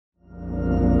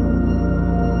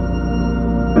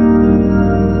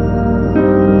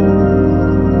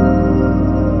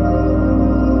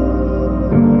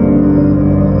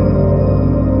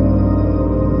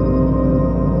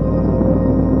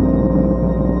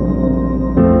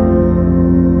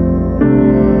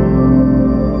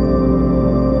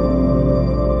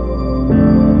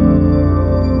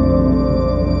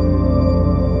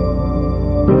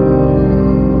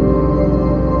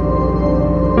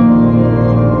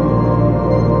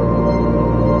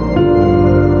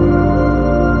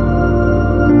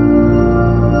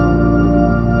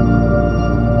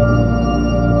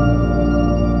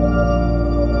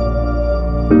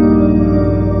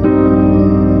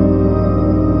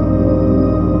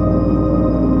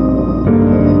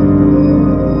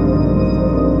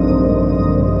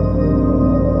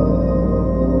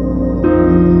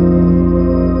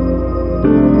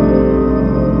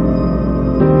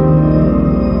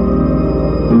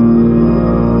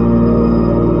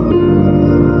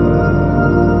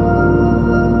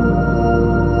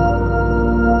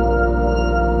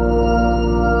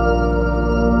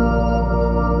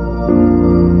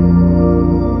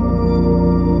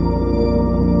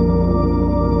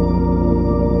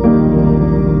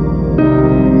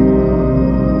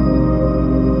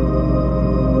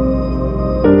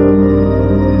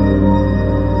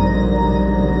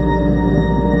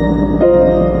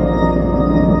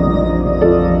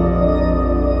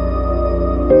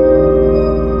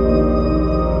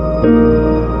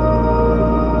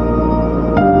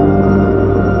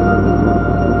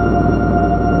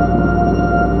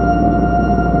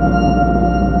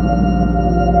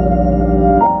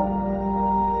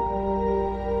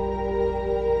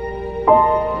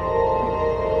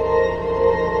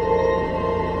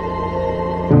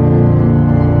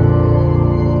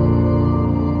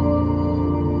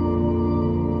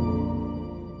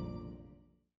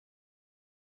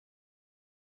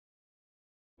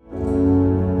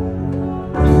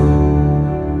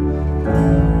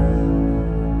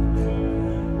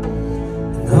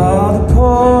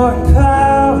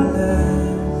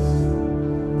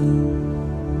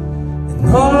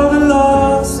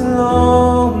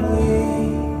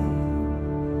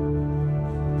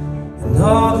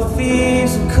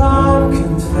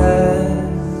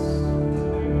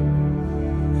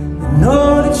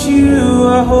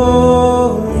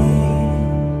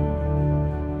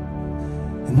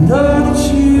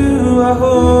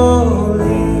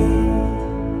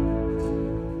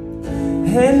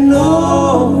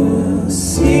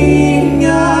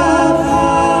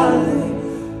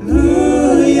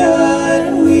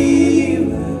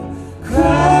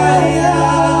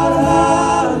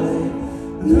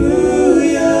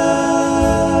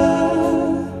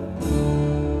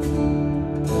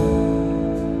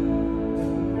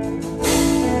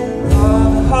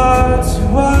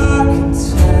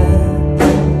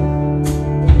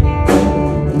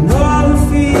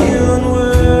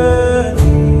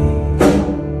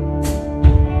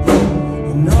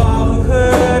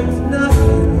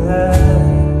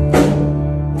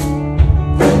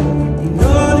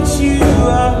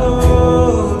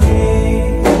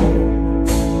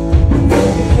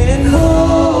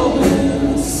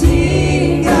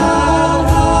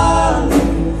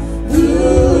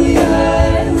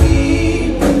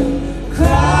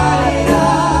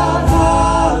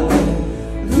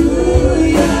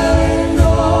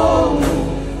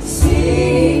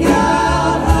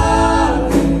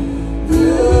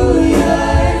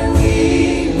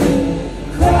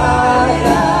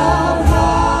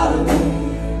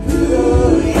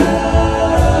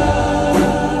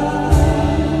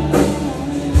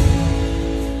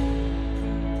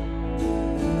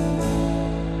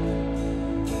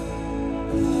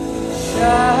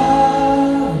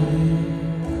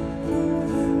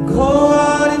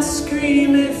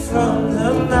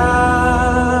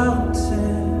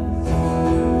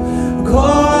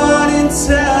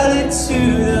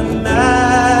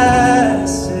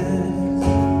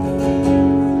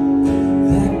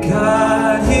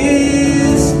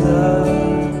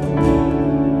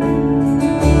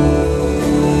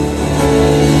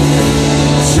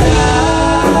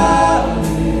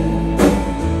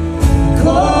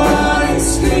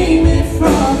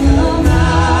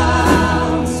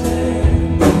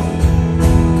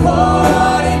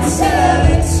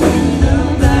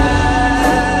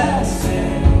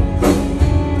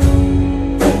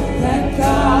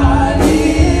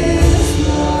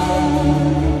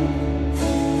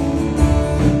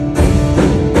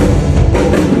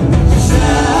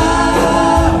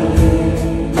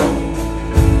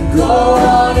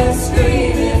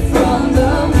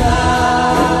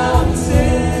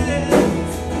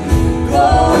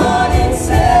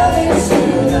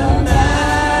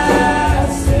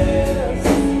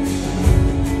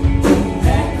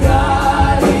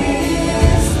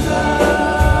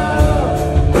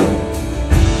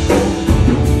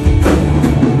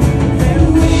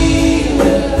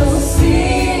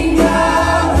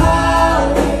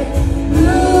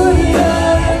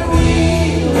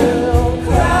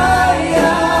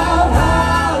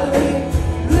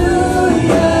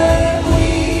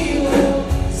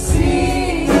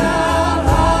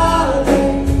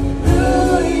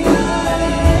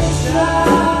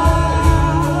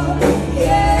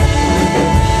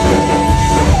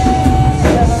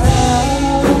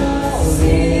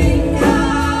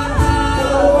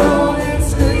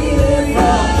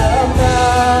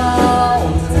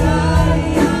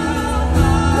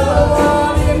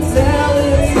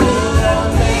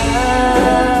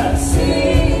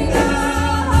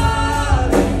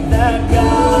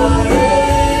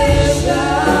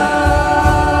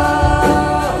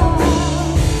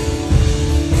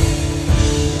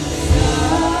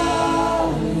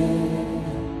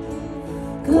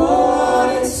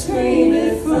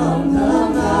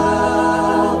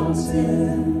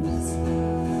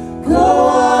Go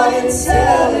on and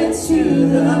tell it to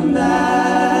the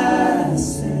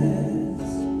masses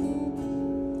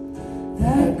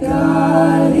that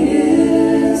God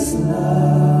is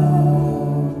love.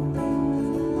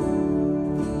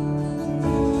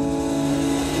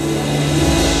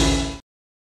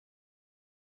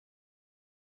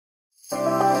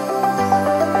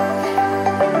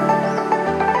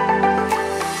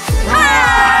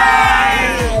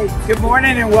 Hi! Good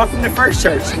morning and welcome to First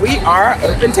Church. We are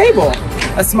Open Table,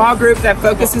 a small group that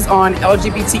focuses on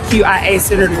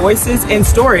LGBTQIA-centered voices and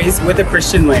stories with a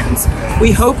Christian lens.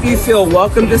 We hope you feel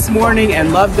welcome this morning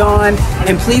and loved on,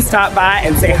 and please stop by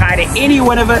and say hi to any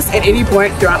one of us at any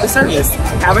point throughout the service.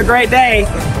 Have a great day.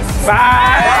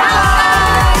 Bye.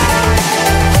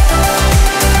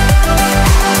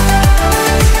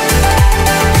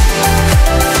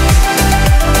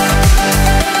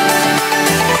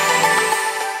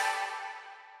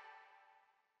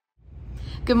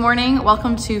 Good morning.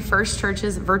 Welcome to First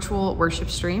Church's virtual worship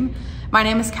stream. My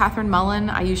name is Catherine Mullen.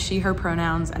 I use she, her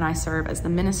pronouns, and I serve as the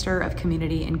Minister of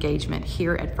Community Engagement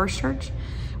here at First Church.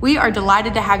 We are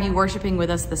delighted to have you worshiping with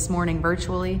us this morning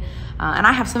virtually, and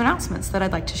I have some announcements that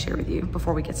I'd like to share with you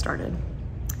before we get started.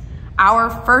 Our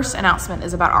first announcement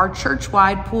is about our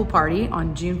church-wide pool party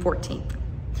on June 14th.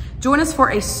 Join us for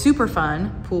a super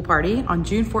fun pool party on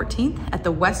June 14th at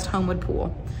the West Homewood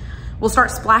Pool. We'll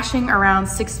start splashing around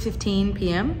 6:15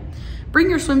 p.m. Bring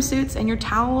your swimsuits and your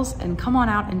towels and come on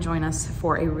out and join us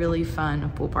for a really fun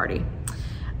pool party.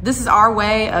 This is our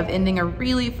way of ending a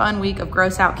really fun week of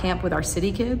Gross Out Camp with our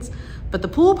city kids, but the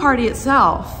pool party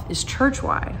itself is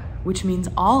church-wide, which means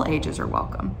all ages are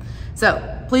welcome.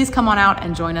 So please come on out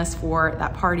and join us for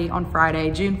that party on Friday,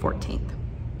 June 14th.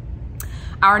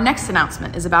 Our next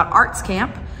announcement is about Arts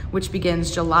Camp, which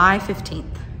begins July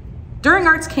 15th. During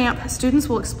Arts Camp, students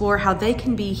will explore how they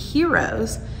can be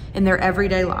heroes in their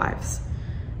everyday lives.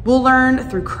 We'll learn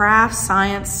through crafts,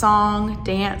 science, song,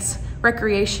 dance,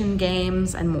 recreation,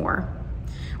 games, and more.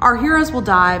 Our heroes will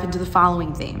dive into the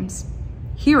following themes.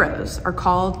 Heroes are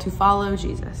called to follow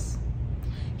Jesus.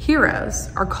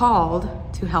 Heroes are called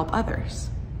to help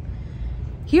others.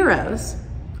 Heroes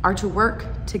are to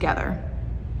work together.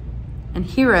 And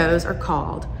heroes are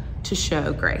called to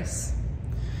show grace.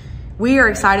 We are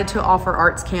excited to offer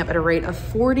Arts Camp at a rate of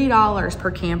 $40 per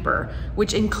camper,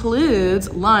 which includes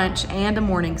lunch and a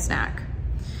morning snack.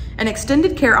 An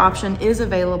extended care option is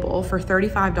available for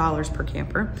 $35 per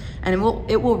camper, and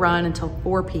it will run until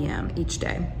 4 p.m. each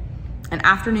day. An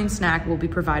afternoon snack will be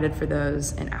provided for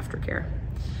those in aftercare.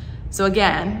 So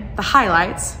again, the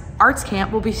highlights: Arts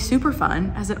Camp will be super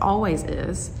fun, as it always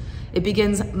is. It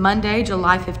begins Monday,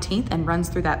 July 15th and runs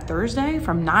through that Thursday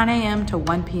from 9 a.m. to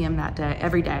 1 p.m. that day,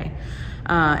 every day.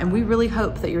 And we really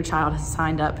hope that your child has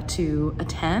signed up to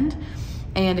attend.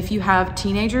 And if you have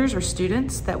teenagers or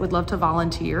students that would love to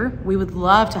volunteer, we would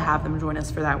love to have them join us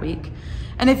for that week.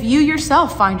 And if you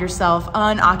yourself find yourself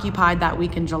unoccupied that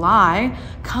week in July,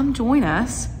 come join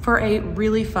us for a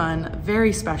really fun,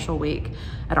 very special week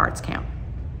at Arts Camp.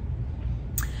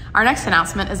 Our next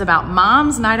announcement is about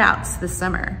Moms Night Outs this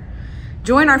summer.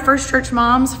 Join our First Church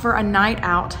moms for a night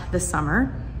out this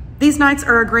summer. These nights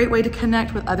are a great way to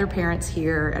connect with other parents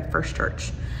here at First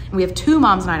Church. And we have 2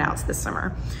 Moms Night Outs this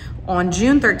summer. On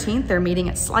June 13th, they're meeting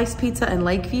at Slice Pizza in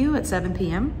Lakeview at 7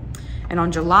 p.m. And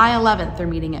on July 11th, they're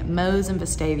meeting at Moe's in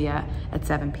Vestavia at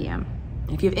 7 p.m.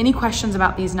 If you have any questions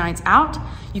about these nights out,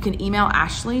 you can email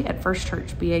Ashley at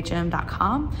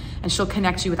firstchurchbhm.com and she'll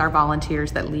connect you with our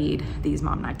volunteers that lead these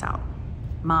Mom Nights Out.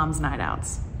 Mom's Night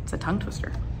Outs. It's a tongue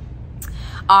twister.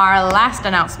 Our last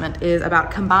announcement is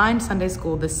about combined Sunday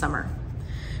school this summer.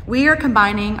 We are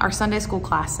combining our Sunday school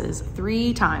classes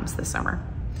 3 times this summer.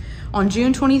 On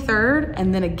June 23rd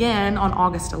and then again on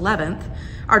August 11th,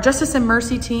 our Justice and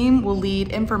Mercy team will lead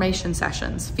information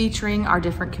sessions featuring our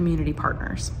different community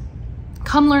partners.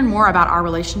 Come learn more about our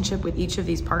relationship with each of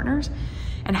these partners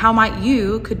and how might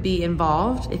you could be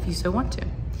involved if you so want to.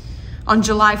 On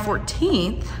July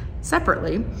 14th,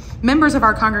 separately, members of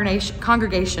our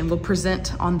congregation will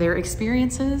present on their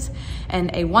experiences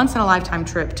and a once-in-a-lifetime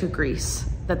trip to Greece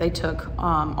that they took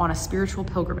on a spiritual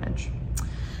pilgrimage.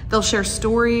 They'll share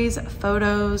stories,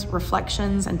 photos,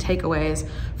 reflections, and takeaways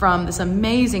from this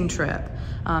amazing trip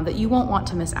that you won't want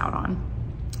to miss out on.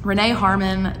 Renee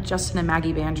Harmon, Justin and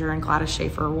Maggie Banger, and Gladys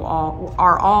Schaefer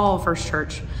are all First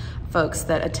Church folks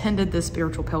that attended this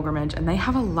spiritual pilgrimage, and they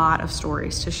have a lot of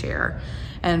stories to share.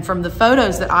 And from the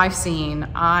photos that I've seen,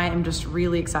 I am just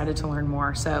really excited to learn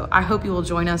more. So I hope you will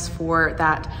join us for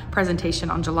that presentation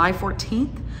on July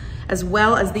 14th, as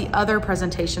well as the other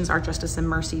presentations our Justice and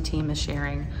Mercy team is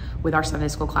sharing with our Sunday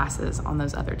school classes on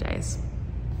those other days.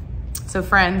 So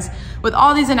friends, with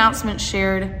all these announcements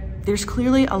shared, there's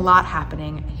clearly a lot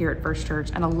happening here at First Church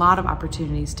and a lot of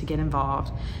opportunities to get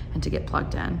involved and to get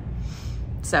plugged in.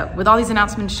 So with all these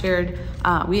announcements shared,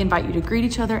 we invite you to greet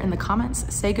each other in the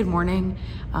comments, say good morning,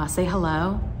 say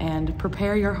hello, and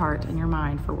prepare your heart and your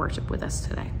mind for worship with us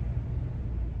today.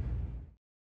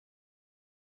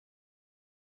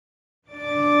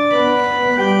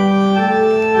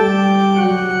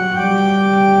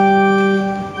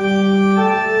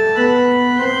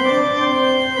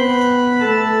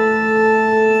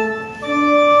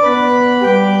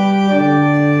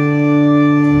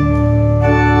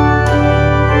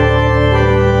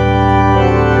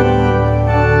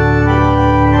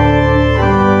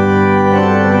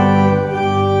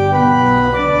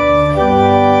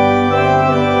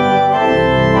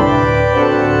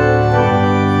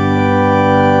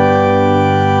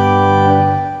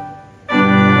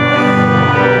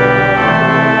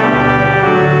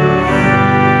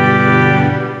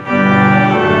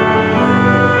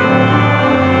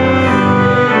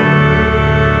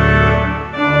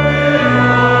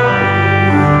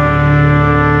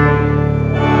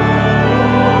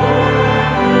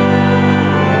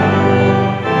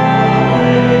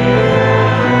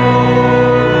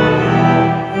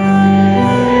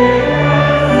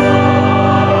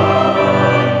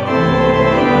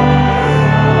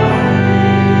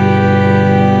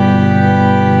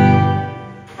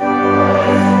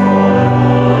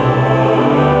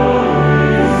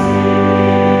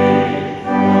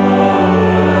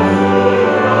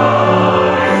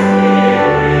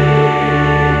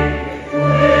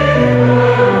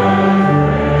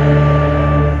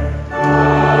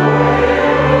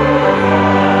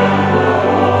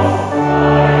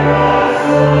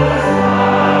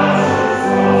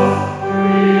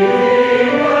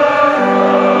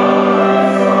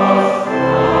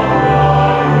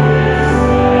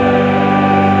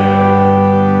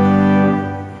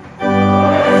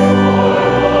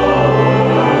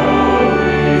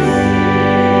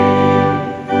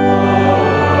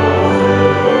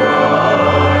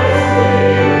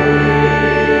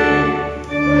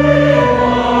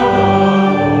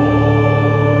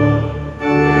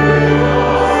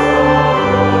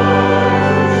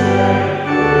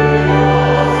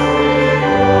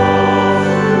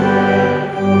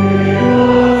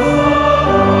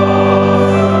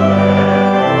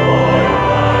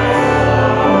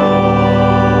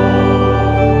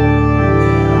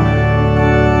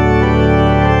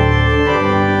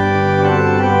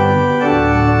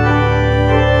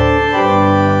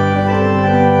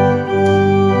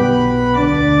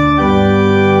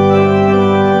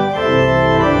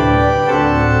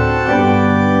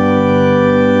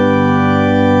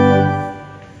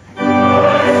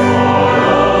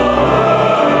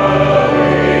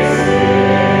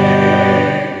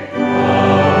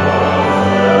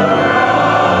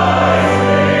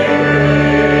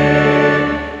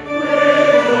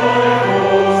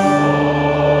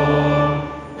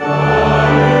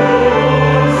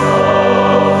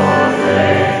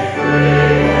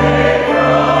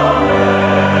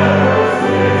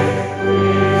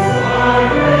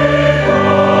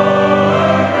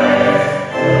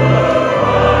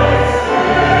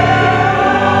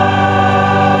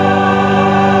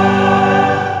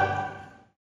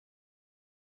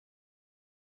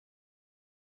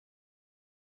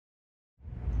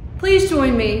 Please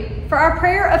join me for our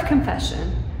prayer of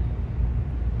confession.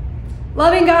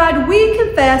 Loving God, we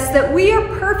confess that we are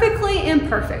perfectly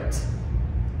imperfect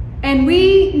and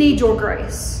we need your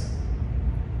grace.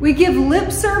 We give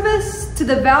lip service to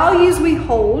the values we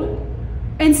hold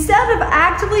instead of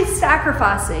actively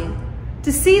sacrificing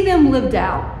to see them lived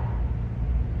out.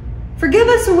 Forgive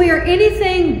us when we are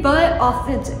anything but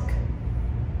authentic.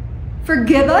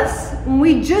 Forgive us when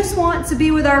we just want to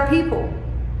be with our people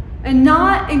and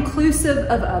not inclusive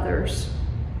of others.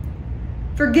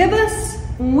 Forgive us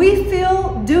when we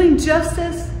feel doing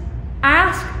justice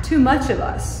asks too much of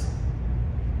us.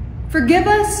 Forgive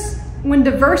us when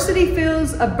diversity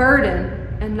feels a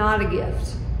burden and not a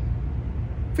gift.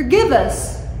 Forgive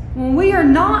us when we are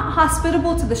not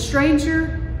hospitable to the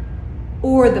stranger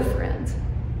or the friend.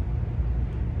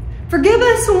 Forgive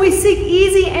us when we seek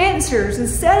easy answers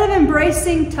instead of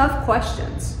embracing tough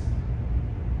questions.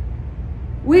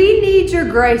 We need your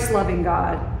grace, loving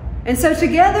God, and so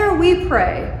together we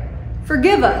pray,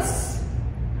 forgive us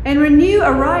and renew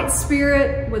a right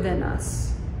spirit within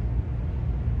us.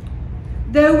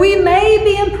 Though we may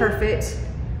be imperfect,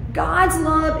 God's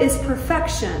love is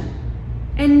perfection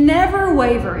and never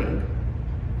wavering.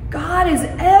 God is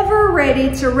ever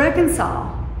ready to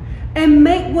reconcile and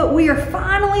make what we are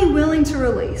finally willing to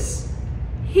release.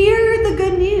 Hear the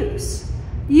good news.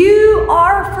 You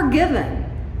are forgiven.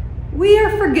 We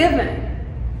are forgiven.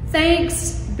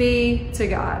 Thanks be to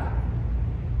God.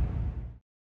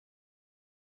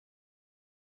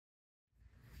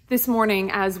 This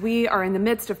morning, as we are in the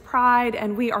midst of Pride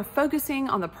and we are focusing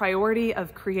on the priority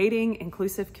of creating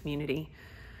inclusive community,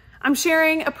 I'm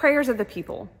sharing a Prayers of the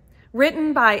People,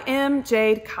 written by M.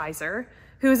 Jade Kaiser,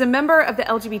 who is a member of the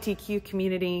LGBTQ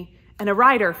community and a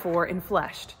writer for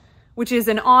Enfleshed, which is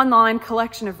an online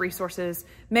collection of resources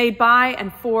made by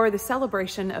and for the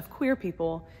celebration of queer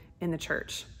people in the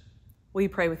church. Will you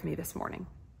pray with me this morning?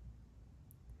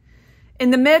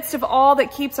 In the midst of all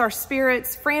that keeps our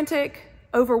spirits frantic,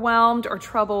 overwhelmed, or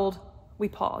troubled, we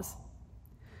pause.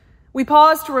 We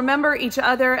pause to remember each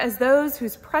other as those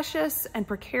whose precious and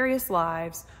precarious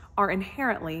lives are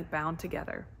inherently bound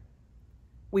together.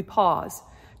 We pause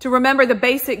to remember the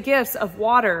basic gifts of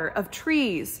water, of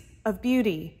trees, of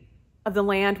beauty, of the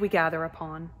land we gather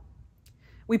upon.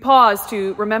 We pause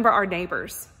to remember our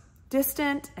neighbors,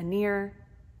 distant and near,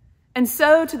 and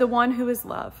so to the one who is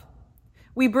love.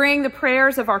 We bring the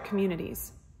prayers of our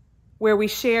communities, where we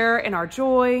share in our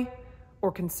joy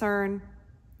or concern.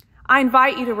 I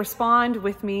invite you to respond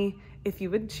with me if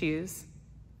you would choose.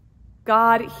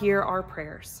 God, hear our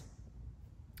prayers.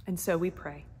 And so we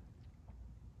pray.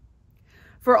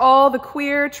 For all the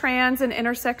queer, trans, and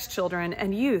intersex children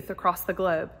and youth across the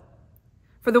globe.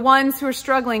 For the ones who are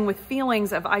struggling with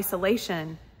feelings of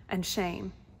isolation and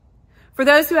shame. For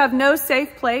those who have no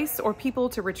safe place or people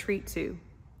to retreat to.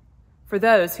 For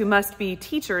those who must be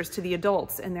teachers to the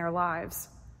adults in their lives.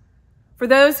 For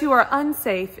those who are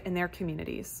unsafe in their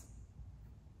communities.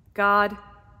 God,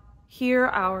 hear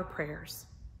our prayers.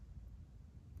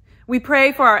 We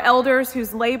pray for our elders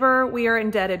whose labor we are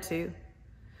indebted to.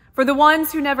 For the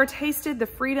ones who never tasted the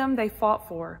freedom they fought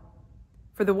for.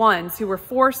 For the ones who were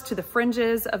forced to the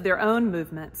fringes of their own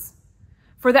movements.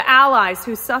 For the allies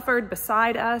who suffered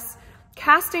beside us,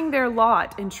 casting their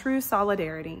lot in true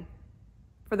solidarity.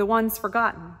 For the ones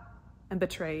forgotten and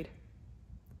betrayed.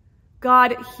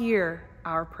 God, hear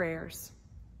our prayers.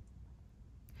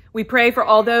 We pray for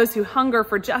all those who hunger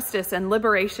for justice and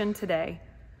liberation today.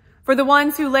 For the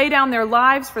ones who lay down their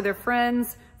lives for their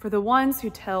friends. For the ones who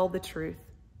tell the truth.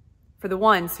 For the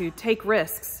ones who take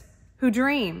risks, who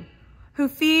dream, who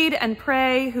feed and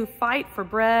pray, who fight for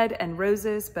bread and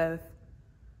roses both.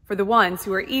 For the ones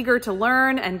who are eager to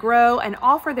learn and grow and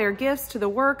offer their gifts to the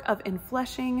work of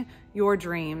enfleshing your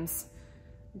dreams.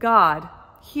 God,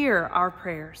 hear our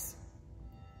prayers.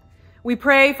 We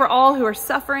pray for all who are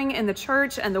suffering in the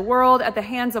church and the world at the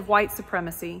hands of white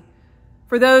supremacy,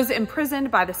 for those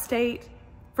imprisoned by the state,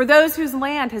 for those whose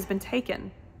land has been taken,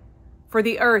 for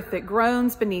the earth that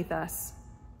groans beneath us,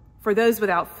 for those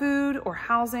without food or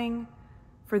housing,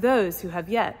 for those who have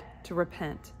yet to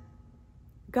repent.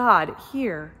 God,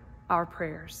 hear our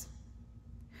prayers.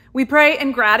 We pray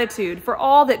in gratitude for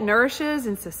all that nourishes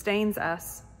and sustains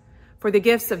us, for the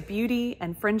gifts of beauty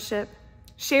and friendship,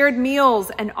 shared meals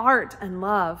and art and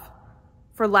love,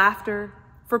 for laughter,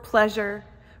 for pleasure,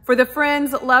 for the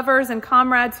friends, lovers, and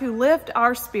comrades who lift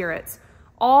our spirits,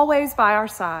 always by our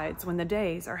sides when the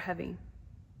days are heavy,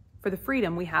 for the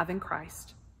freedom we have in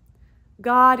Christ.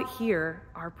 God, hear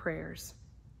our prayers.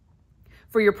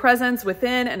 For your presence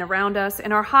within and around us,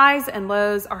 in our highs and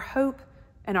lows, our hope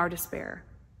and our despair.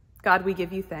 God, we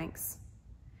give you thanks.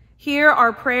 Hear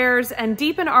our prayers and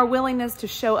deepen our willingness to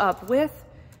show up with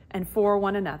and for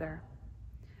one another.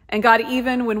 And God,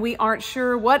 even when we aren't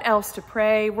sure what else to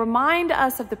pray, remind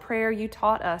us of the prayer you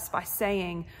taught us by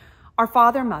saying, Our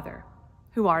Father, Mother,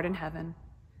 who art in heaven,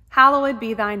 hallowed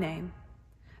be thy name.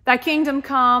 Thy kingdom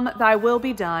come, thy will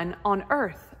be done on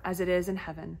earth as it is in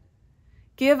heaven.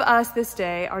 Give us this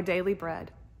day our daily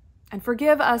bread, and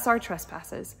forgive us our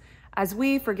trespasses, as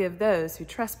we forgive those who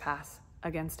trespass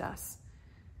against us.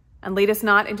 And lead us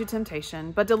not into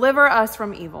temptation, but deliver us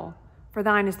from evil. For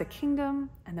thine is the kingdom,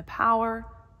 and the power,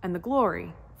 and the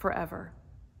glory forever.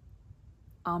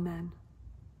 Amen.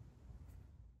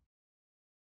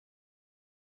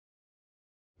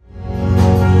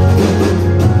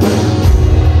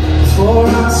 Before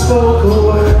I spoke a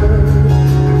word,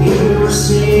 you were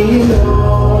singing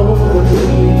over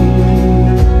me.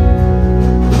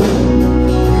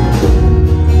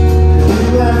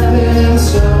 You have been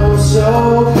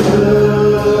so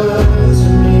good to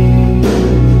me.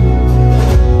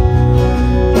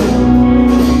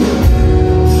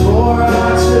 Before I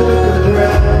took a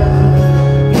breath,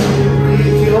 you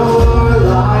breathed your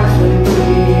life in me.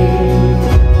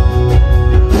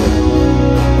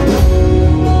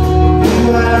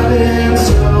 You have been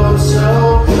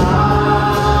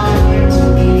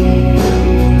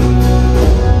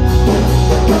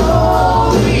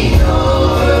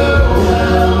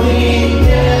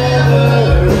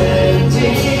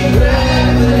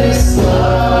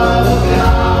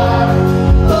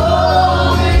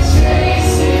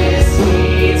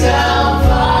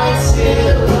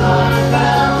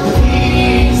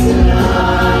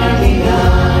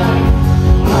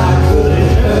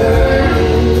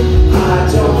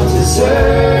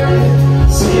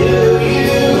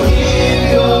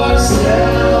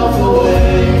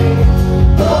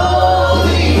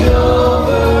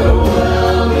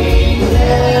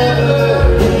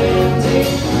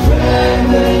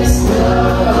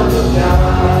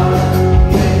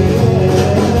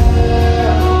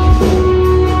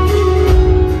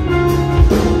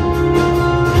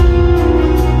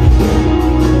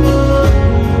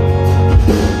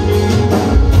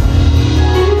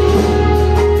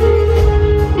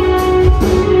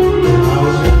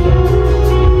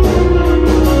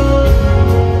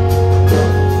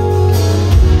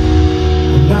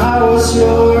was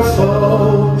your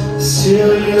foe,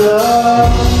 still your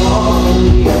love on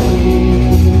me.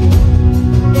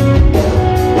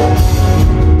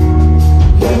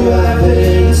 You have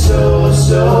been so,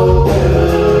 so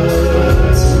good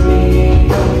to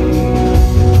me.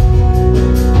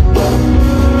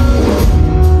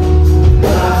 I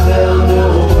felt no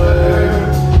word,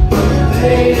 you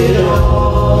paid it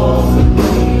all for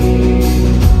me.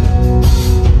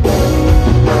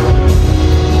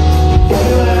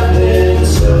 You have been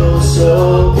so, so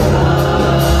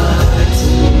kind to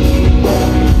me.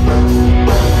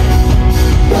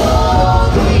 Oh,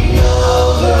 the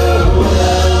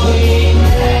overwhelming,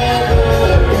 never-ending,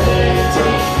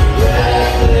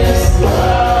 reckless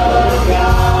love of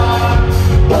God.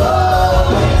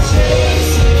 Oh, it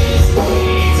chases me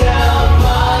down,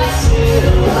 fights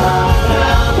till I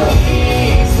found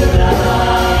peace and I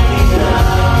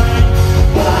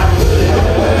couldn't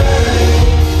hurt it,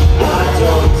 I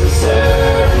don't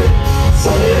deserve it,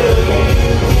 still you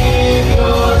give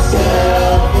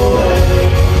yourself away.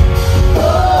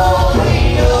 Oh, the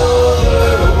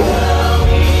overwhelming,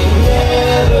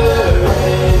 never-ending,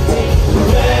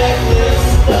 reckless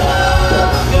love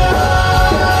of God.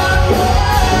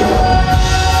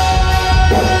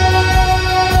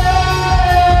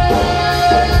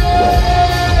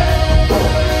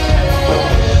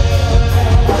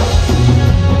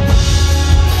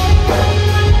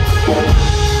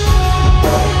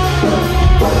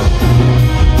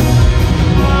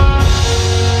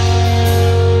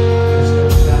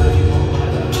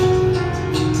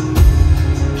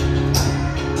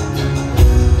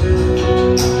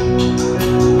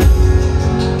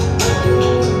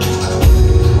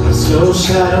 There's no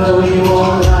shadow you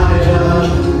won't light up,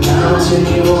 mountain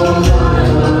you won't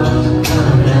climb up,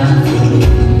 coming after me.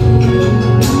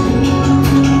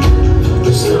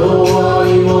 There's no wall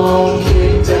you won't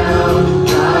kick down,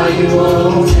 lie you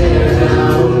won't tear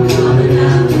down, coming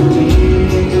after me.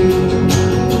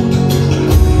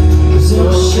 There's no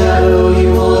shadow you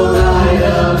won't light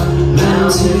up,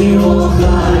 mountain you won't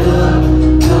climb up,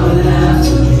 coming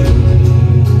after me.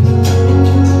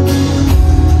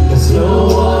 There's no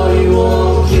wall you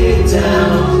won't kick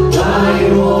down, lie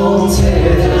you won't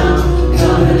tear down,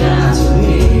 coming after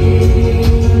me.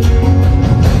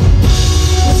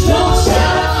 There's no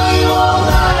shadow you won't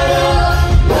light up,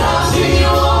 mountain you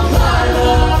won't climb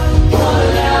up,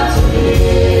 coming after me.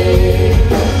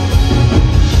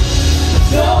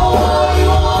 There's no wall you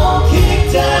won't kick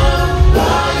down,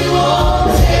 lie you won't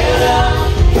tear down,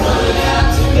 coming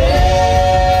after me.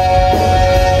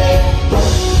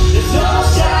 There's no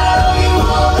shadow you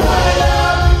won't light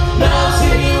up,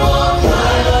 mountain you won't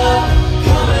climb up,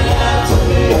 coming after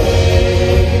me.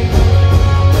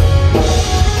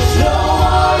 There's no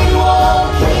wall you won't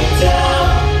kick down,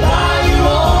 lie you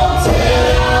won't tear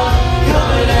down,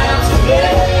 coming after me.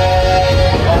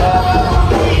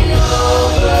 Oh,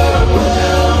 the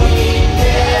overwhelming,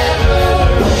 never-ending,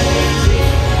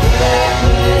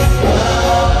 reckless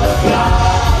love of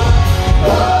God.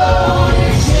 Oh,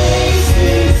 it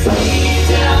chases me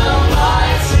down,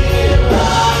 fights till I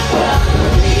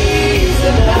found peace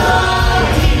and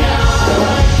 99.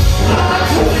 I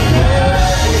couldn't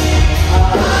hurt it,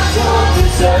 I don't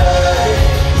deserve it,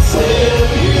 still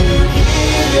you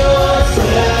give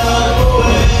yourself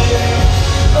away.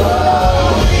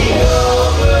 Oh, the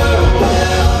overwhelming,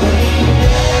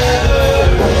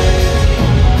 never-ending,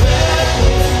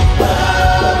 reckless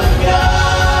love of God.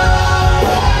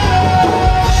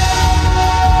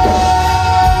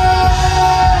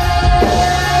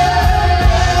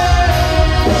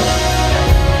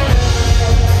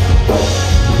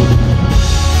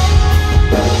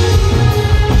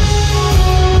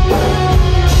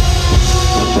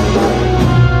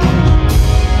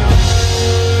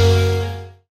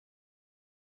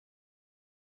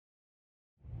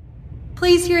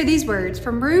 Please hear these words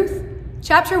from Ruth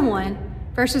chapter 1,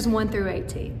 verses 1 through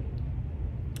 18.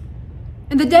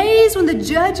 In the days when the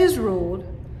judges ruled,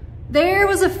 there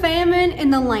was a famine in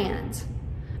the land,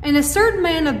 and a certain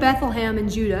man of Bethlehem in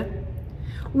Judah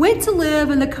went to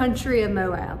live in the country of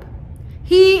Moab,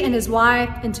 he and his wife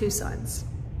and 2 sons.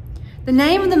 The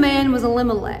name of the man was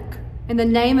Elimelech, and the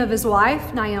name of his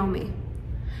wife Naomi.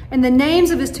 And the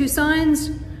names of his 2 sons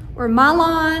were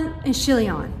Mahlon and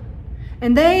Chilion,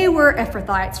 and they were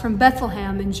Ephrathites from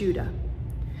Bethlehem in Judah.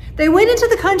 They went into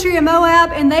the country of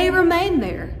Moab, and they remained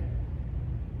there.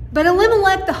 But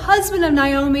Elimelech, the husband of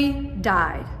Naomi,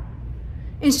 died,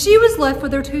 and she was left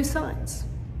with her 2 sons.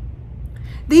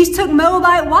 These took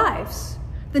Moabite wives.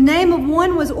 The name of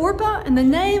one was Orpah, and the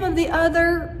name of the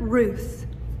other Ruth.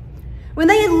 When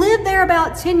they had lived there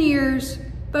about 10 years,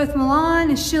 both Mahlon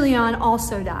and Chilion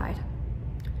also died.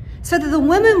 so that the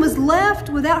woman was left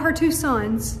without her 2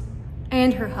 sons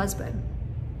and her husband.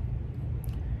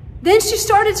 Then she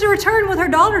started to return with her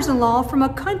daughters-in-law from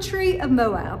a country of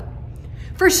Moab.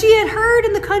 For she had heard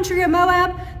in the country of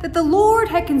Moab that the Lord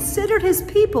had considered his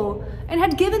people and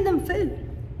had given them food.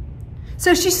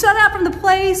 So she set out from the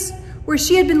place where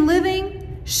she had been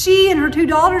living, she and her 2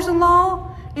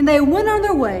 daughters-in-law, and they went on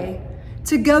their way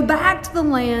to go back to the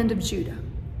land of Judah.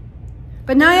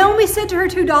 But Naomi said to her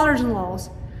 2 daughters-in-laws,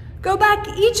 "Go back,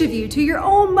 each of you, to your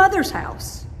own mother's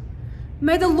house.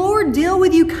 May the Lord deal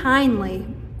with you kindly,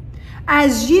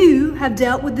 as you have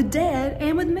dealt with the dead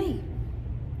and with me.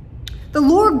 The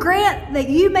Lord grant that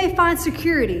you may find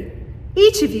security,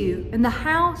 each of you, in the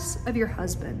house of your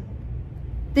husband."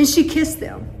 Then she kissed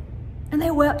them, and they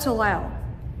wept aloud.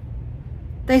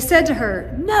 They said to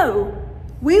her, "No,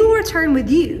 we will return with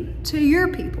you to your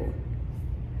people."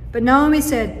 But Naomi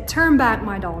said, "Turn back,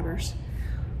 my daughters.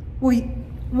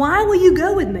 Why will you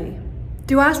go with me?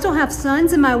 Do I still have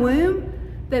sons in my womb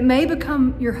that may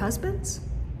become your husbands?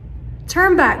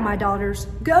 Turn back, my daughters,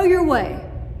 go your way,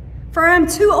 for I am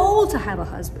too old to have a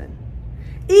husband.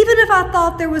 Even if I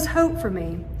thought there was hope for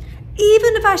me,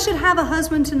 even if I should have a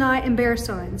husband tonight and bear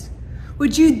sons,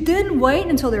 would you then wait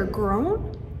until they're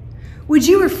grown? Would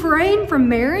you refrain from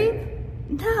marrying?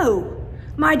 No,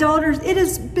 my daughters, it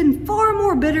has been far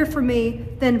more bitter for me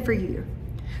than for you,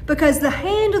 because the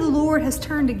hand of the Lord has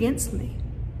turned against me."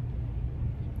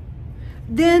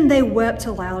 Then they wept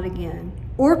aloud again.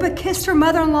 Orpah kissed her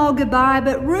mother-in-law goodbye,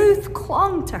 but Ruth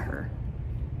clung to her.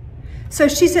 So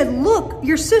she said, "Look,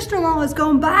 your sister-in-law has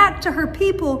gone back to her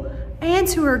people and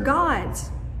to her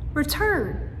gods.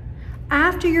 Return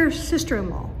after your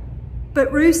sister-in-law."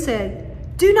 But Ruth said,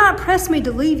 "Do not press me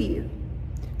to leave you,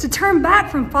 to turn back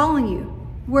from following you.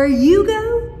 Where you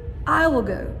go, I will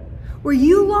go. Where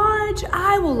you lodge,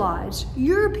 I will lodge.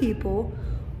 Your people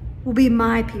will be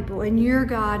my people, and your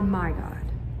God, my God.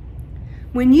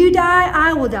 When you die,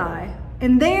 I will die,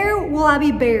 and there will I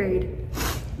be buried.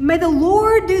 May the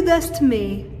Lord do thus to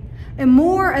me, and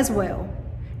more as well,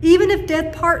 even if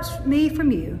death parts me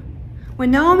from you."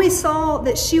 When Naomi saw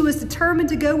that she was determined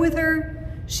to go with her,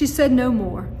 she said no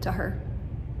more to her.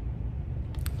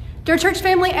 Dear church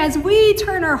family, as we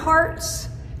turn our hearts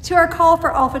to our call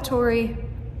for offertory,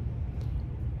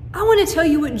 I want to tell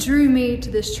you what drew me to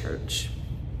this church.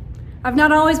 I've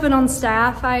not always been on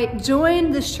staff. I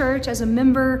joined this church as a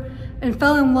member and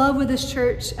fell in love with this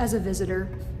church as a visitor.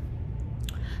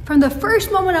 From the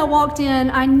first moment I walked in,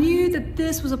 I knew that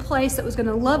this was a place that was going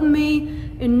to love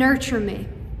me and nurture me.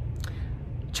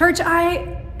 Church,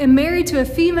 I am married to a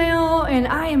female, and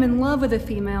I am in love with a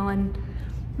female, and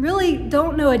really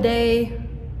don't know a day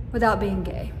without being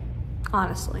gay,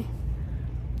 honestly.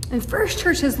 And First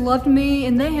Church has loved me,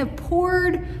 and they have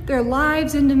poured their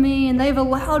lives into me, and they've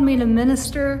allowed me to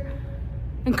minister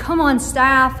and come on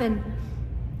staff, and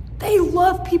they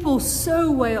love people so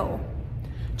well.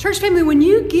 Church family, when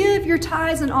you give your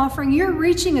tithes and offering, you're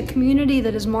reaching a community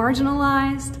that is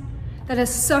marginalized, that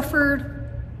has suffered,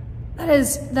 that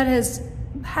has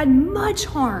had much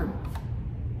harm.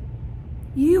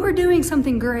 You are doing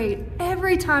something great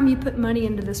every time you put money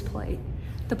into this plate,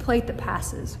 the plate that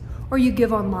passes, or you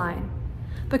give online.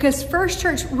 Because First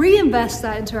Church reinvests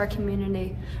that into our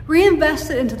community, reinvests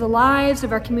it into the lives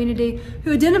of our community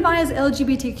who identify as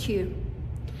LGBTQ.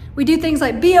 We do things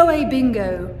like BOA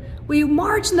bingo, we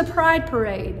march in the Pride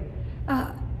Parade,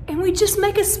 and we just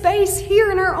make a space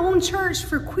here in our own church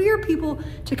for queer people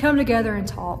to come together and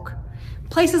talk.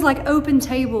 Places like Open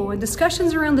Table and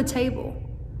discussions around the table.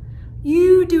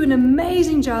 You do an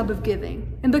amazing job of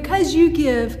giving. And because you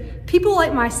give, people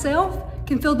like myself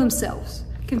can feel themselves,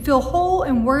 can feel whole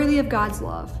and worthy of God's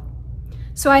love.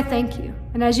 So I thank you.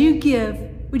 And as you give,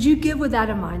 would you give with that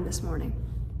in mind this morning?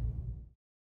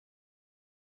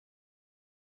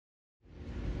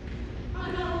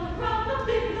 I got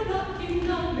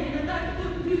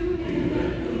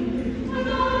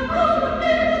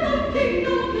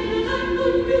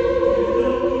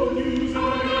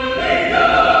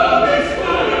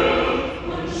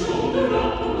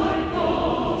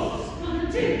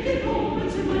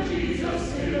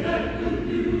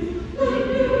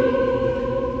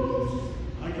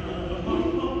a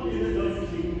hot in the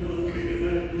kingdom,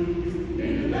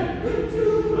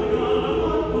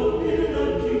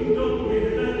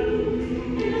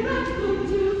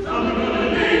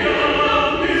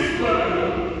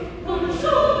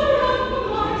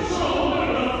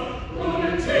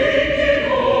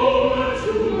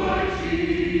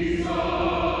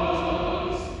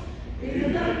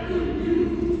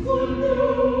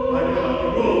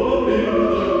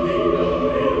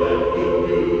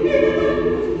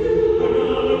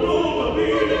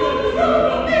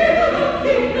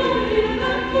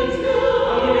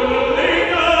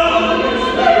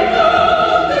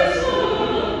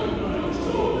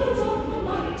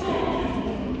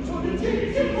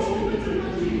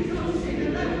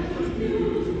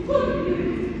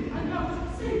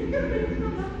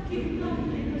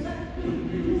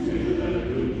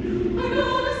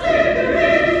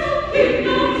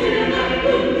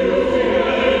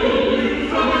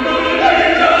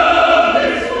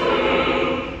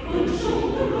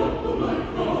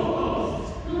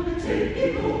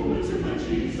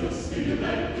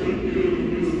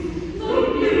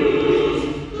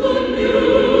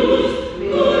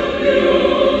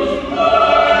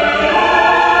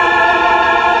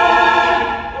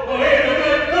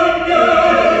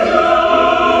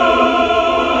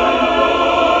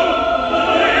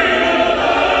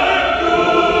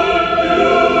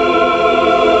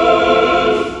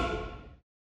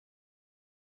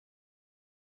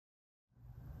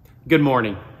 Good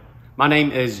morning. My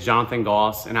name is Jonathan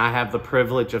Goss, and I have the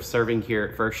privilege of serving here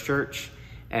at First Church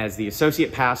as the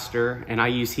associate pastor, and I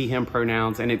use he, him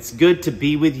pronouns, and it's good to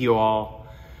be with you all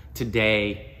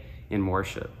today in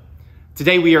worship.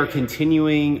 Today we are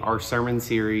continuing our sermon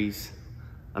series,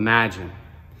 Imagine.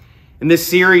 In this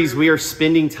series, we are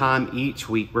spending time each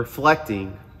week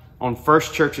reflecting on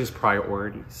First Church's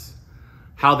priorities,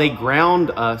 how they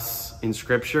ground us in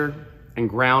Scripture and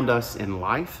ground us in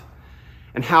life,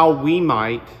 and how we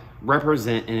might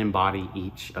represent and embody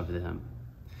each of them.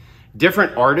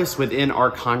 Different artists within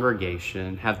our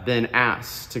congregation have been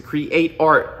asked to create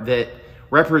art that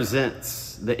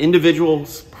represents the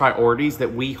individual's priorities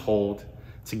that we hold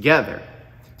together,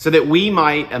 so that we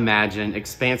might imagine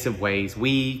expansive ways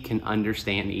we can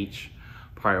understand each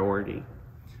priority.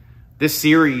 This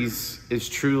series is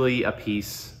truly a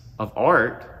piece of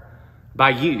art by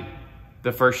you,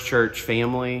 the First Church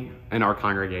family, and our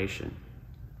congregation.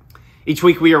 Each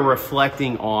week we are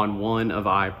reflecting on one of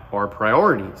our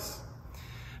priorities.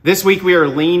 This week we are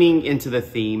leaning into the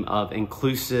theme of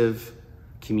inclusive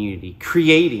community,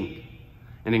 creating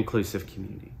an inclusive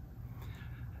community.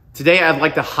 Today I'd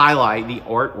like to highlight the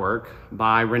artwork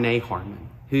by Renee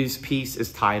Harmon, whose piece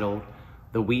is titled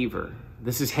The Weaver.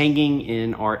 This is hanging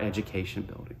in our education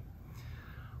building.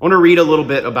 I want to read a little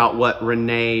bit about what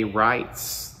Renee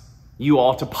writes, you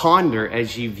all to ponder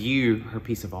as you view her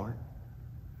piece of art.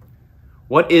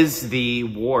 What is the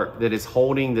warp that is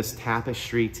holding this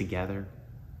tapestry together?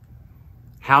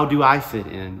 How do I fit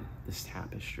in this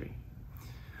tapestry?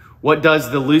 What does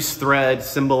the loose thread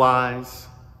symbolize?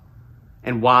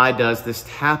 And why does this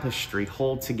tapestry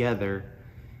hold together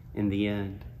in the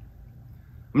end?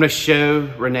 I'm going to show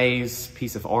Renee's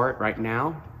piece of art right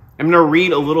now. I'm going to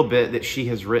read a little bit that she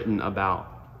has written about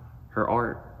her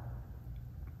art.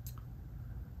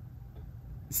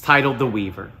 It's titled The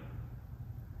Weaver.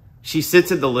 She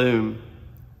sits at the loom,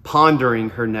 pondering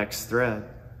her next thread.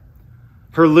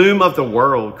 Her loom of the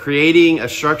world, creating a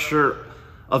structure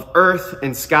of earth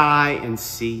and sky and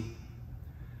sea.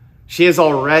 She has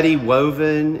already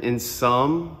woven in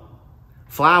some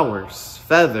flowers,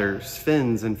 feathers,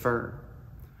 fins, and fur.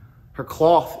 Her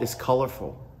cloth is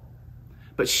colorful,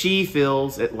 but she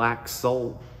feels it lacks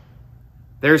soul.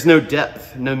 There's no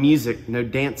depth, no music, no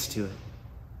dance to it.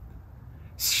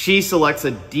 She selects a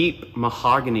deep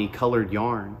mahogany-colored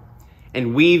yarn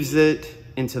and weaves it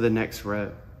into the next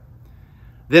row.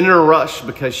 Then in a rush,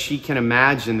 because she can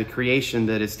imagine the creation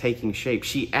that is taking shape,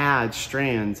 she adds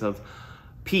strands of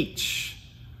peach,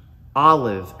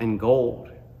 olive, and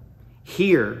gold.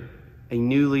 Here, a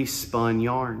newly spun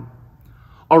yarn.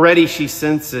 Already she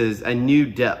senses a new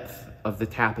depth of the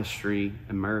tapestry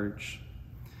emerge.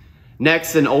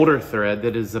 Next, an older thread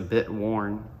that is a bit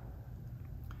worn.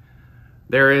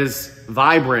 There is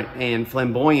vibrant and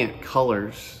flamboyant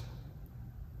colors.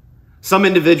 Some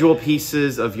individual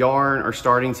pieces of yarn are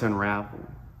starting to unravel,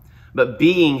 but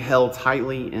being held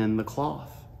tightly in the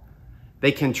cloth,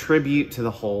 they contribute to the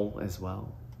whole as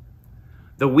well.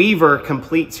 The weaver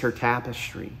completes her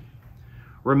tapestry,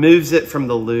 removes it from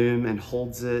the loom, and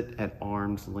holds it at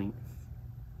arm's length.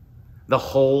 The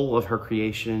whole of her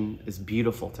creation is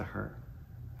beautiful to her.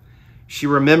 She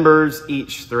remembers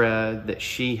each thread that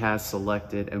she has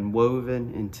selected and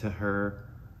woven into her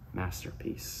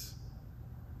masterpiece.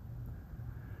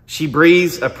 She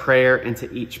breathes a prayer into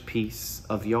each piece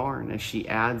of yarn as she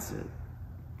adds it,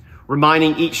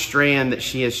 reminding each strand that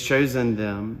she has chosen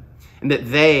them and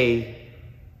that they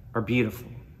are beautiful.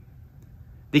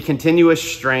 The continuous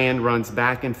strand runs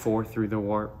back and forth through the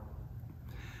warp.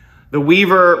 The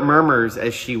weaver murmurs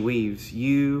as she weaves,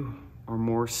 "You are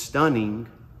more stunning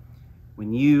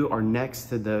when you are next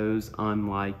to those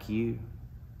unlike you.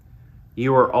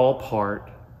 You are all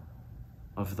part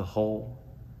of the whole."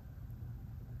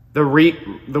 The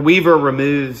weaver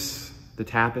removes the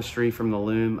tapestry from the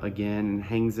loom again and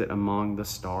hangs it among the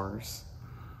stars,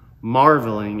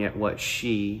 marveling at what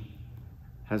she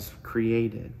has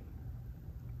created.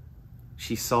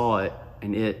 She saw it,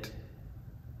 and it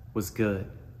was good.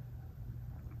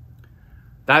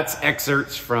 That's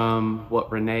excerpts from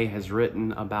what Renee has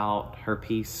written about her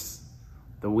piece,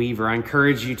 The Weaver. I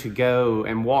encourage you to go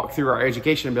and walk through our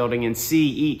education building and see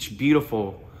each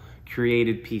beautiful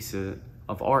created piece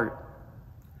of art.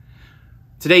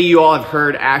 Today you all have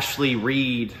heard Ashley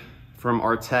read from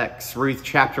our text, Ruth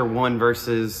chapter 1,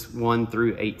 verses 1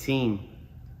 through 18.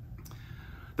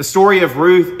 The story of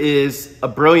Ruth is a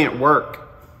brilliant work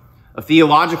of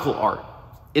theological art.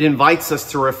 It invites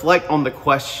us to reflect on the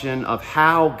question of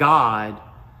how God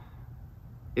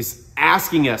is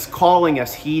asking us, calling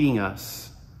us, heeding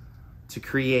us to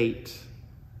create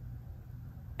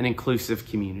an inclusive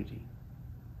community.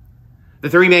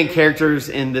 The three main characters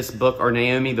in this book are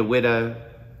Naomi the widow,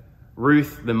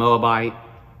 Ruth the Moabite,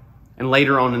 and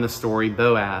later on in the story,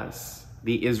 Boaz,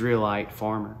 the Israelite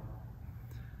farmer.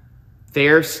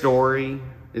 Their story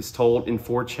is told in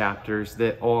 4 chapters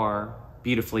that are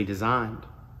beautifully designed.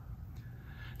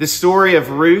 The story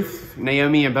of Ruth,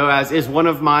 Naomi, and Boaz is one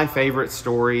of my favorite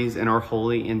stories in our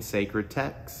holy and sacred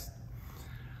text.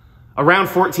 Around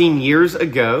 14 years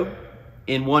ago,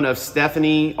 in one of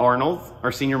Stephanie Arnold,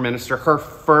 our senior minister, her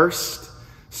first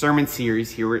sermon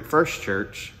series here at First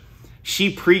Church,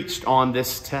 she preached on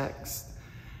this text.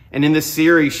 And in this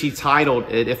series, she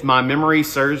titled it, if my memory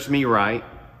serves me right,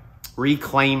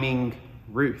 Reclaiming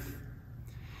Ruth.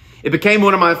 It became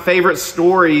one of my favorite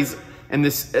stories in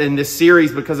this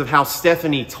series because of how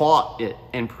Stephanie taught it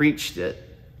and preached it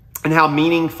and how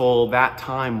meaningful that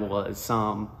time was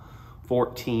some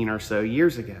 14 or so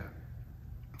years ago.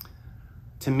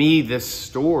 To me, this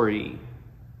story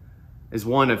is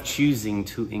one of choosing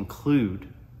to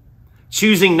include,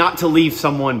 choosing not to leave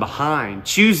someone behind,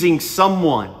 choosing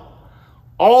someone,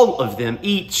 all of them,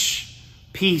 each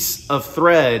piece of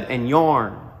thread and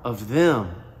yarn of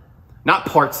them, not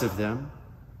parts of them,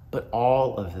 but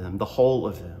all of them, the whole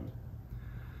of them.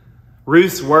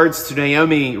 Ruth's words to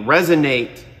Naomi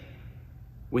resonate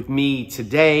with me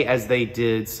today as they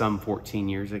did some 14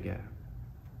 years ago.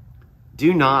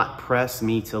 Do not press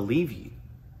me to leave you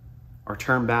or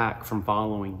turn back from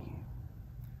following you.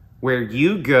 Where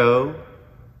you go,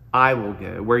 I will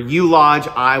go. Where you lodge,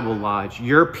 I will lodge.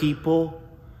 Your people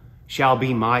shall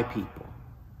be my people,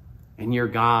 and your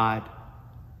God,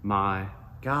 my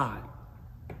God.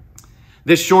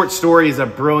 This short story is a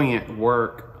brilliant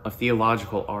work of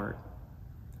theological art.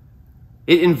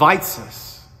 It invites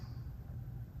us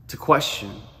to question,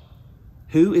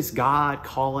 who is God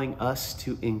calling us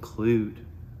to include?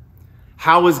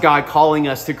 How is God calling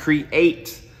us to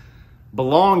create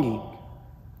belonging,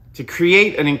 to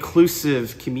create an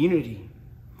inclusive community,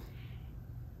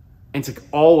 and to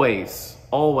always,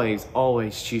 always,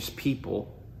 always choose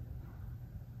people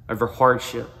over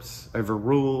hardships, over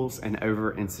rules, and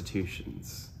over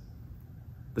institutions?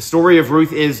 The story of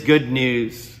Ruth is good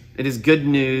news. It is good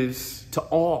news to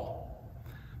all.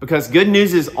 Because good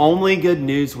news is only good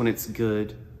news when it's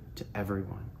good to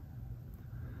everyone.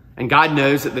 And God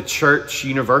knows that the Church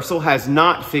Universal has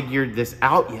not figured this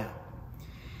out yet.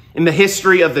 In the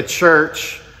history of the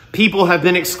church, people have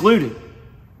been excluded.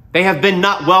 They have been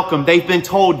not welcomed. They've been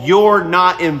told, you're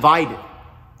not invited,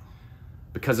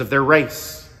 because of their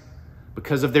race,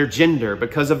 because of their gender,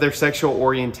 because of their sexual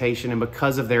orientation, and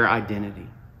because of their identity.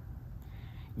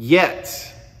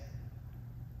 Yet,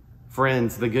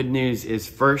 friends, the good news is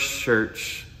First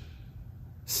Church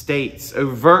states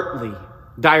overtly,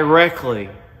 directly,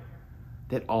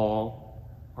 that all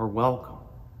are welcome.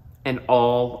 And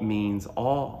all means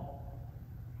all.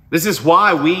 This is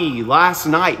why we last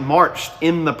night marched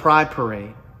in the Pride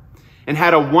Parade and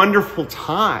had a wonderful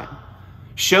time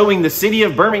showing the city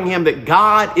of Birmingham that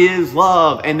God is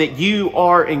love and that you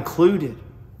are included.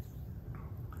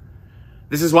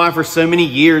 This is why for so many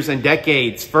years and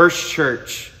decades, First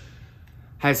Church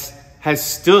has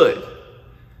stood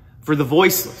for the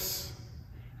voiceless,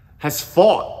 has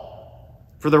fought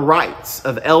for the rights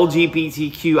of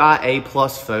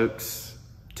LGBTQIA+ folks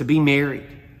to be married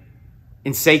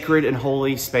in sacred and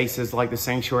holy spaces like the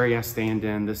sanctuary I stand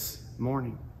in this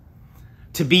morning,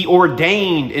 to be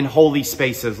ordained in holy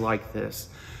spaces like this,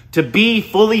 to be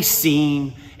fully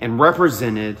seen and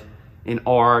represented in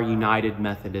our United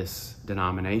Methodist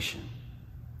denomination.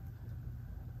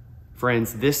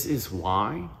 Friends, this is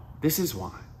why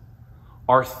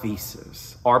our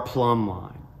thesis, our plumb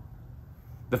line,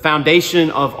 the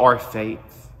foundation of our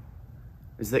faith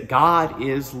is that God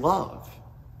is love.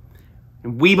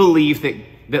 And we believe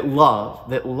that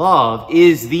love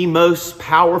is the most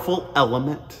powerful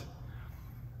element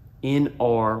in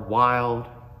our wild,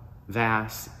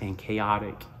 vast, and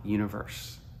chaotic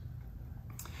universe.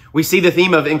 We see the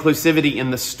theme of inclusivity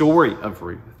in the story of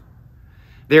Ruth.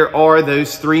 There are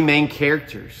those three main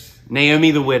characters,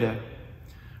 Naomi the widow,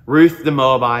 Ruth the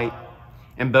Moabite,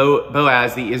 and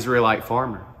Boaz the Israelite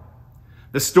farmer.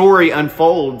 The story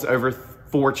unfolds over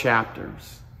 4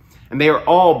 chapters, and they are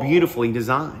all beautifully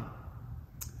designed.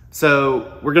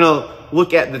 So we're going to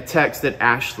look at the text that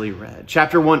Ashley read.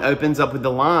 Chapter 1 opens up with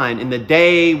the line, "In the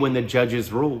day when the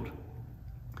judges ruled."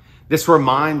 This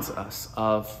reminds us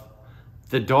of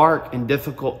the dark and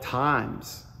difficult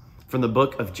times from the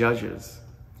book of Judges.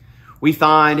 We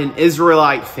find an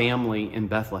Israelite family in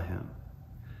Bethlehem.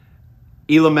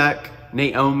 Elimelech,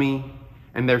 Naomi,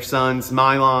 and their sons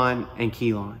Mahlon and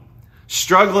Chilion,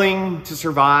 struggling to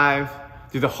survive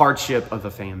through the hardship of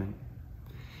a famine.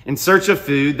 In search of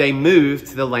food, they moved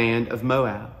to the land of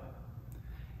Moab,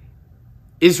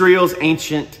 Israel's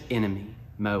ancient enemy,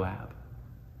 Moab.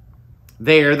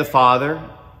 There, the father,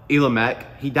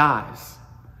 Elimelech, he dies,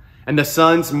 and the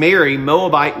sons marry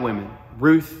Moabite women,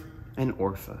 Ruth and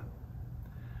Orpah.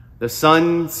 The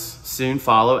sons soon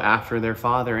follow after their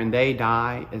father, and they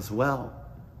die as well.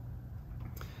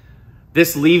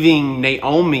 This leaving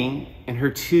Naomi and her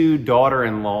two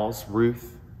daughter-in-laws,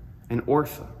 Ruth and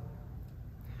Orpah,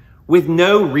 with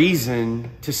no reason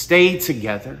to stay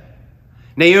together.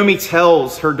 Naomi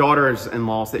tells her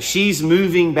daughters-in-laws that she's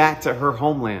moving back to her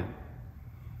homeland.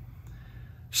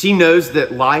 She knows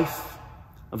that life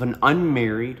of an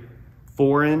unmarried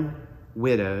foreign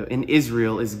widow in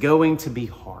Israel is going to be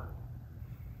hard.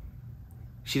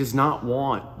 She does not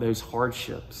want those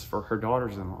hardships for her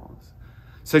daughters-in-laws.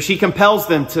 So she compels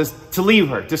them to leave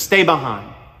her, to stay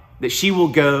behind, that she will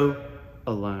go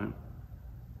alone.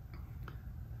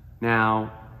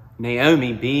 Now,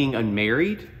 Naomi, being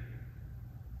unmarried,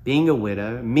 being a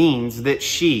widow, means that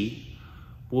she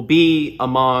will be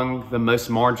among the most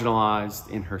marginalized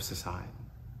in her society.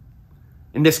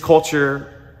 In this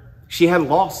culture, she had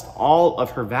lost all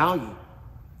of her value.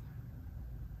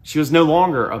 She was no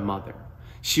longer a mother.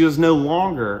 She was no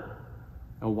longer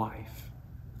a wife.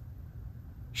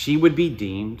 She would be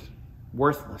deemed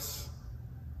worthless.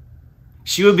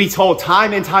 She would be told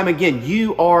time and time again,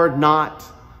 you are not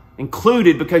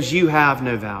included because you have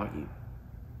no value.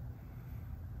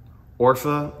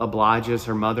 Orpah obliges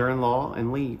her mother-in-law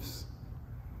and leaves.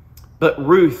 But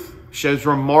Ruth shows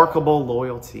remarkable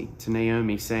loyalty to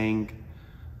Naomi, saying,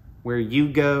 where you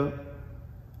go,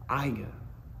 I go.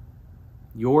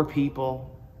 Your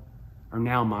people are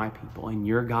now my people, and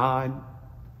your God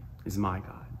is my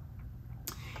God.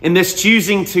 In this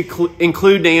choosing to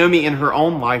include Naomi in her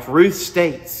own life, Ruth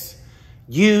states,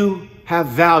 you have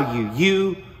value.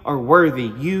 You are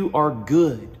worthy. You are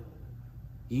good.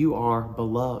 You are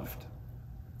beloved.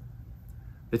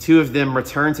 The two of them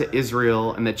return to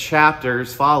Israel, and the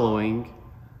chapters following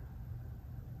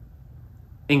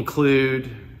include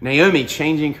Naomi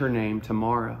changing her name to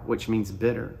Mara, which means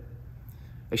bitter,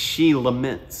 as she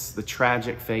laments the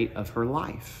tragic fate of her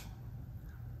life.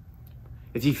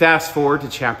 If you fast forward to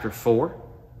chapter 4,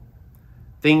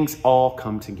 things all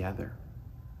come together.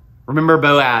 Remember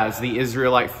Boaz, the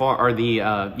Israelite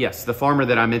the farmer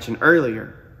that I mentioned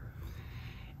earlier.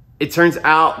 It turns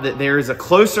out that there is a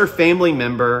closer family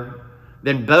member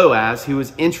than Boaz who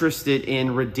is interested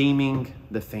in redeeming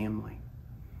the family,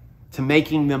 to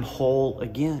making them whole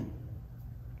again.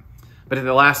 But at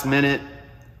the last minute,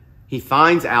 he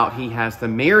finds out he has to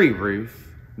marry Ruth,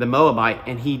 the Moabite,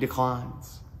 and he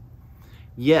declines.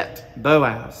 Yet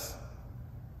Boaz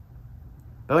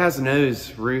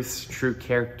knows Ruth's true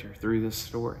character through this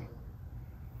story.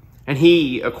 And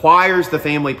he acquires the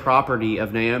family property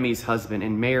of Naomi's husband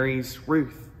and marries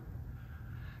Ruth.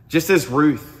 Just as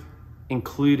Ruth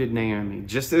included Naomi,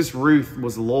 just as Ruth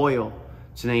was loyal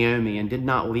to Naomi and did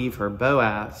not leave her,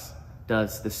 Boaz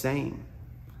does the same.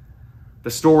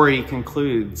 The story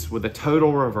concludes with a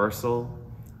total reversal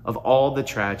of all the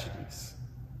tragedies.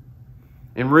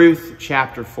 In Ruth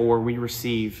chapter 4, we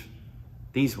receive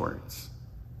these words.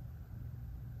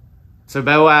 So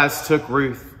Boaz took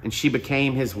Ruth, and she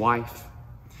became his wife.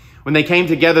 When they came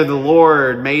together, the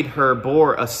Lord made her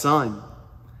bore a son.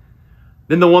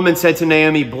 Then the woman said to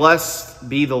Naomi, blessed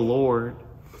be the Lord,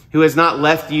 who has not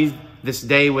left you this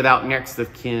day without next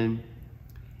of kin,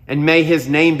 and may his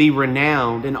name be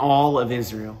renowned in all of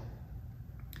Israel.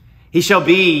 He shall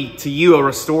be to you a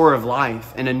restorer of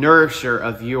life and a nourisher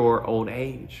of your old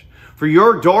age. For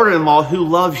your daughter-in-law who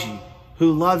loves you,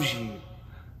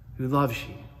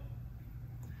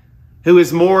 who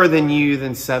is more than you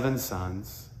than 7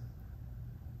 sons,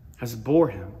 has bore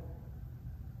him.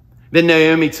 Then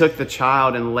Naomi took the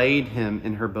child and laid him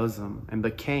in her bosom and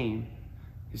became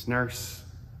his nurse.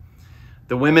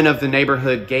 The women of the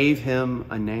neighborhood gave him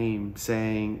a name,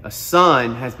 saying, a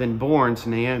son has been born to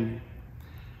Naomi.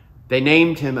 They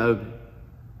named him Obed.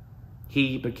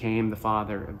 He became the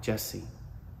father of Jesse,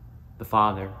 the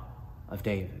father of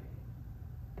David.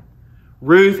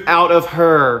 Ruth, out of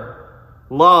her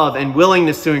love and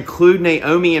willingness to include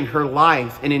Naomi in her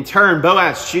life, and in turn,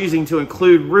 Boaz choosing to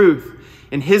include Ruth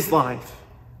in his life,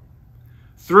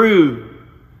 through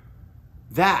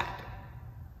that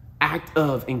act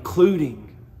of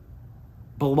including,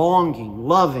 belonging,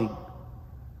 loving,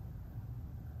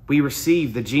 we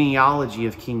receive the genealogy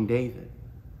of King David,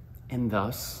 and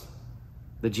thus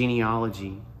the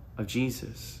genealogy of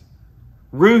Jesus.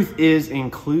 Ruth is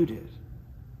included.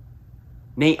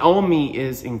 Naomi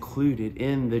is included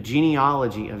in the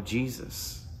genealogy of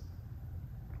Jesus,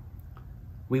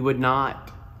 we would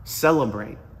not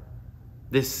celebrate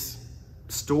this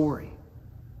story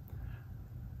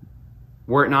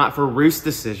were it not for Ruth's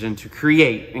decision to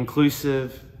create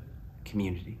inclusive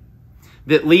community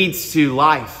that leads to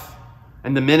life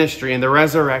and the ministry and the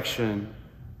resurrection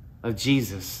of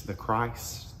Jesus the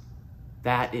Christ.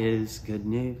 That is good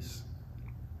news.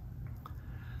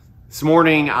 This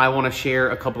morning, I want to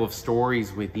share a couple of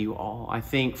stories with you all. I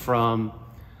think from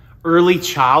early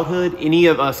childhood, any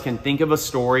of us can think of a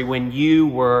story when you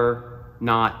were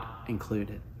not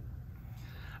included.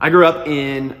 I grew up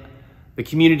in the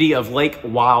community of Lake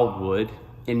Wildwood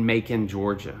in Macon,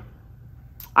 Georgia.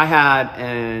 I had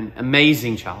an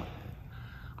amazing childhood.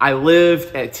 I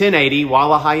lived at 1080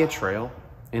 Wallahia Trail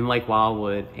in Lake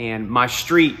Wildwood, and my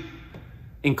street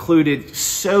included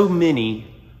so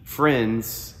many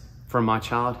friends from my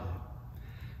childhood.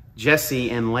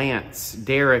 Jesse and Lance,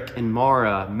 Derek and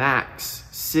Mara, Max,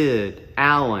 Sid,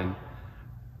 Alan,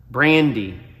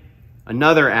 Brandy,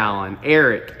 another Alan,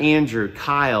 Eric, Andrew,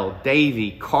 Kyle,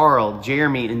 Davey, Carl,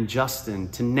 Jeremy, and Justin,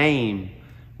 to name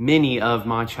many of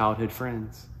my childhood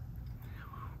friends.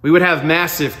 We would have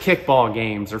massive kickball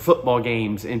games or football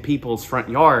games in people's front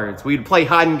yards. We would play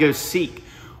hide and go seek.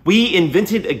 We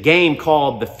invented a game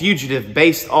called The Fugitive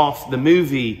based off the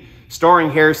movie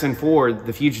starring Harrison Ford,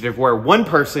 The Fugitive, where one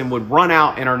person would run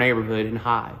out in our neighborhood and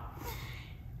hide.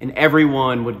 And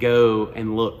everyone would go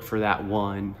and look for that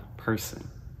one person.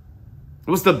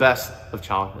 It was the best of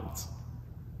childhoods.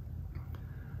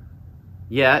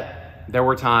 Yet, there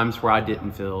were times where I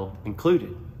didn't feel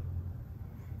included.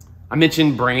 I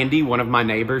mentioned Brandy, one of my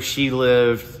neighbors. She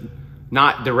lived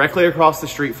not directly across the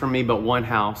street from me, but one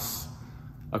house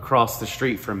across the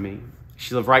street from me.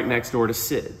 She lived right next door to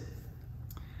Sid.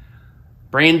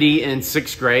 Brandy, in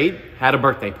 6th grade, had a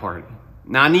birthday party.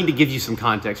 Now, I need to give you some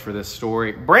context for this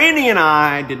story. Brandy and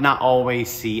I did not always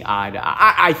see eye to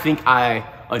eye. I think I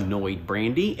annoyed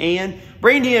Brandy, and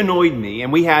Brandy annoyed me.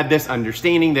 And we had this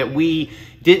understanding that we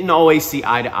didn't always see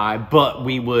eye to eye, but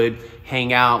we would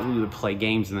hang out, we would play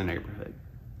games in the neighborhood.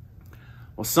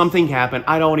 Well, something happened.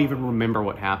 I don't even remember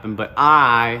what happened, but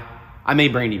I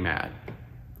made Brandy mad.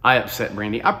 I upset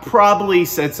Brandy. I probably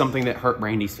said something that hurt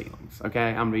Brandy's feelings, okay?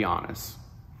 I'm gonna be honest.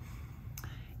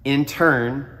 In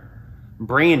turn,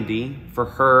 Brandy, for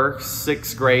her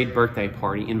 6th grade birthday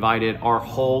party, invited our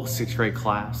whole 6th grade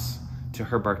class to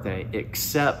her birthday,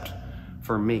 except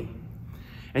for me.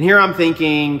 And here I'm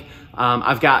thinking,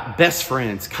 I've got best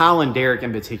friends, Kyle and Derek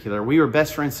in particular. We were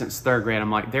best friends since 3rd grade.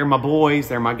 I'm like, they're my boys,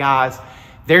 they're my guys.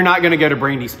 They're not gonna go to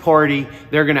Brandy's party.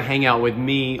 They're gonna hang out with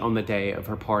me on the day of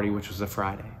her party, which was a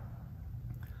Friday.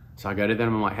 So I go to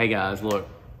them, I'm like, hey guys, look,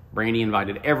 Brandy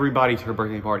invited everybody to her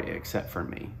birthday party except for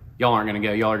me. Y'all aren't gonna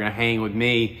go, y'all are gonna hang with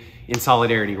me in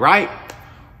solidarity, right?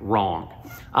 Wrong.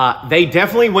 They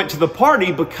definitely went to the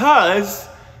party because,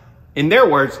 in their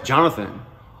words, Jonathan,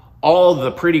 all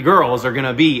the pretty girls are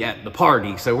gonna be at the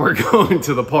party, so we're going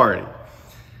to the party.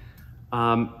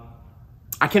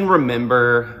 I can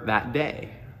remember that day,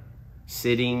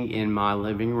 sitting in my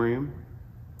living room,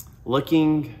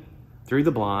 looking through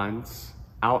the blinds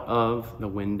out of the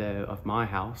window of my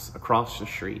house across the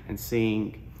street and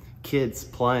seeing kids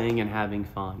playing and having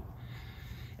fun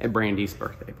at Brandy's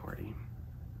birthday party.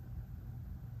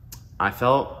 I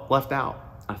felt left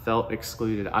out. I felt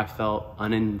excluded. I felt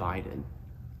uninvited.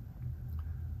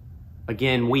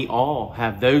 Again, we all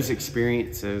have those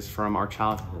experiences from our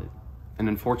childhood. And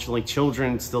unfortunately,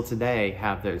 children still today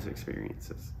have those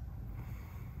experiences.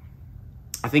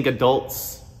 I think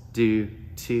adults do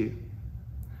too.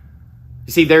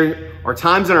 You see, there are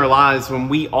times in our lives when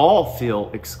we all feel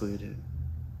excluded.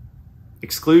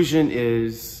 Exclusion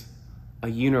is a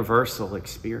universal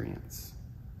experience.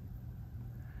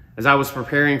 As I was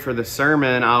preparing for the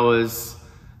sermon, I was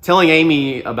telling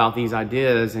Amy about these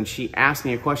ideas, and she asked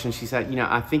me a question. She said,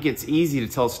 I think it's easy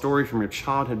to tell a story from your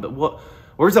childhood, but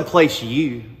where's a place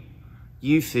you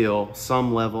feel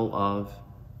some level of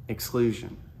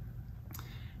exclusion?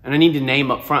 And I need to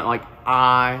name up front, like,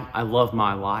 I love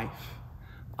my life.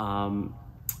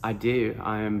 I do.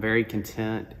 I am very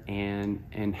content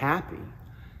and happy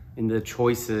in the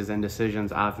choices and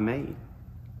decisions I've made.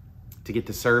 To get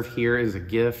to serve here is a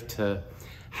gift. To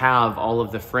have all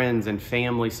of the friends and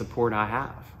family support I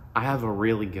have. I have a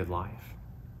really good life.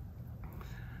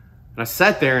 And I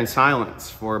sat there in silence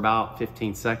for about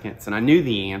 15 seconds, and I knew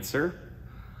the answer.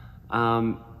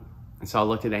 And so I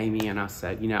looked at Amy and I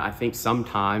said, I think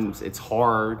sometimes it's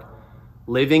hard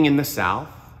living in the South,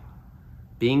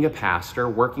 being a pastor,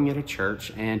 working at a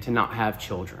church, and to not have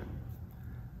children.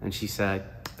 And she said,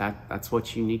 that's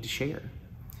what you need to share.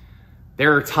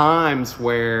 There are times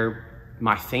where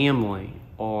my family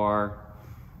or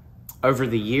over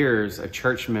the years, a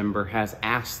church member has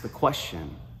asked the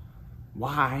question,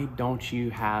 why don't you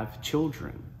have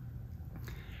children?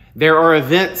 There are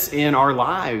events in our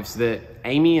lives that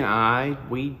Amy and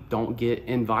we don't get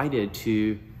invited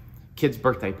to kids'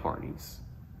 birthday parties.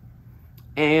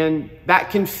 And that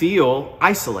can feel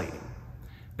isolating.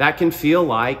 That can feel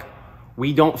like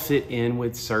we don't fit in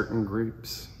with certain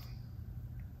groups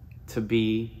to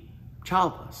be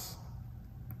childless.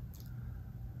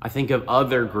 I think of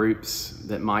other groups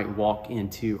that might walk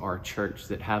into our church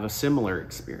that have a similar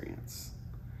experience.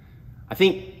 I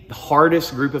think the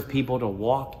hardest group of people to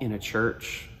walk in a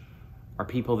church are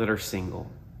people that are single.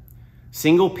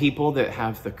 Single people that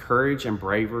have the courage and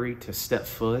bravery to step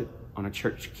foot on a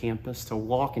church campus, to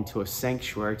walk into a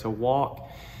sanctuary, to walk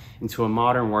into a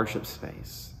modern worship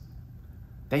space.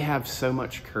 They have so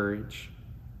much courage.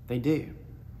 They do.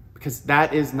 Because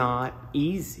that is not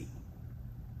easy.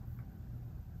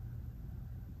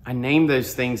 I name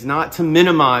those things not to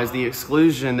minimize the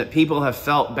exclusion that people have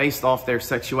felt based off their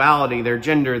sexuality, their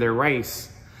gender, their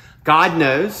race. God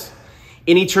knows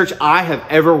any church I have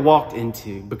ever walked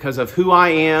into, because of who I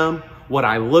am, what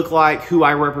I look like, who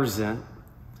I represent,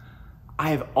 I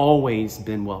have always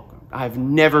been welcomed. I have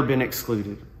never been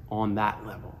excluded on that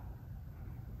level.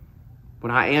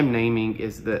 What I am naming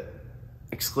is that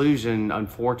exclusion,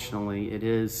 unfortunately,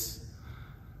 it's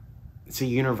a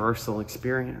universal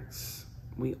experience.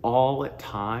 We all at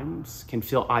times can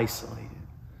feel isolated,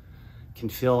 can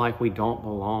feel like we don't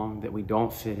belong, that we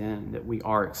don't fit in, that we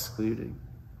are excluded.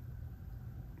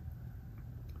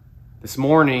 This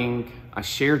morning, I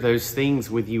share those things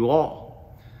with you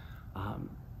all,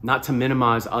 not to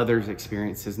minimize others'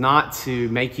 experiences, not to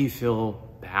make you feel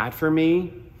bad for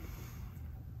me,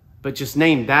 but just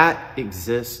name that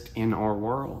exists in our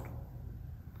world.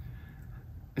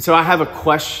 And so I have a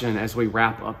question as we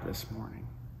wrap up this morning.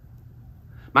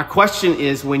 My question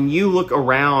is, when you look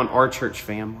around our church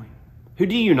family, who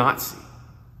do you not see?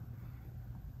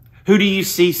 Who do you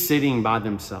see sitting by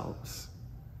themselves?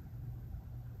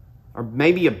 Or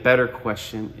maybe a better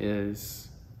question is,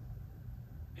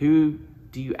 who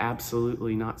do you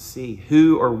absolutely not see?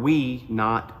 Who are we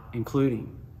not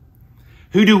including?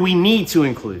 Who do we need to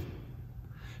include?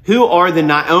 Who are the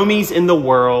Naomis in the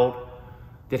world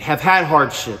that have had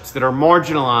hardships, that are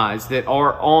marginalized, that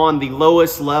are on the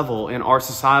lowest level in our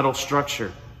societal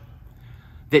structure,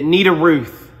 that need a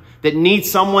Ruth, that need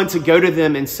someone to go to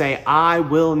them and say, I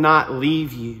will not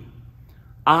leave you.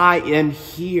 I am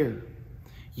here.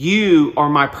 You are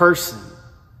my person.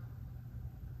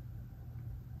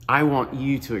 I want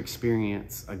you to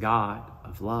experience a God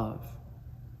of love.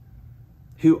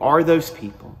 Who are those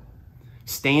people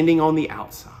standing on the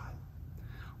outside,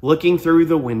 looking through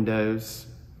the windows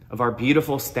of our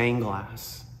beautiful stained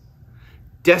glass,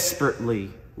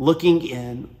 desperately looking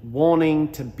in,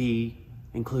 wanting to be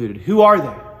included? Who are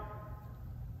they?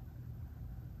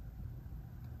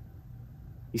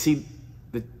 You see,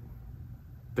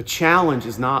 the challenge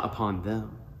is not upon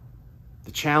them.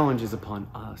 The challenge is upon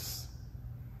us.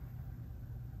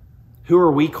 Who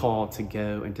are we called to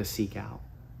go and to seek out?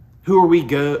 Who are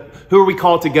we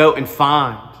called to go and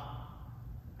find,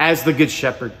 as the Good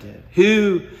Shepherd did?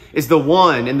 Who is the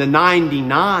one in the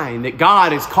 99 that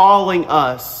God is calling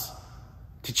us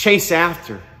to chase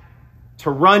after, to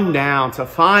run down, to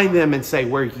find them and say,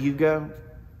 where you go,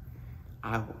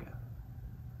 I will go.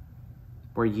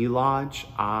 Where you lodge,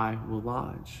 I will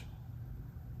lodge.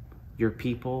 Your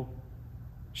people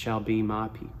shall be my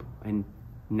people. And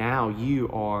now you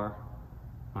are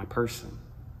my person.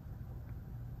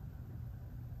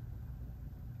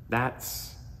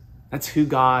 That's who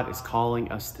God is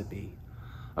calling us to be.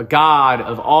 A God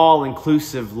of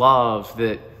all-inclusive love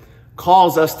that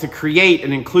calls us to create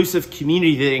an inclusive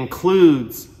community that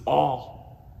includes all.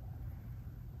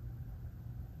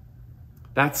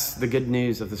 That's the good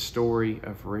news of the story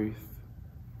of Ruth.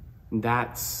 And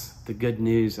that's the good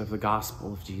news of the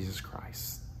gospel of Jesus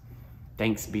Christ.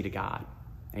 Thanks be to God.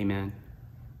 Amen.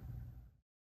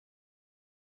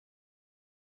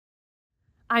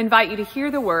 I invite you to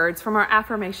hear the words from our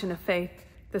affirmation of faith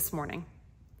this morning.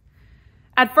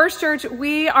 At First Church,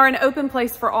 we are an open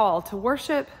place for all to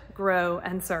worship, grow,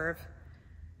 and serve.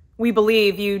 We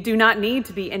believe you do not need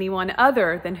to be anyone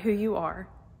other than who you are.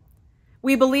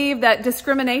 We believe that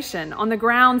discrimination on the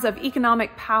grounds of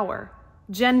economic power,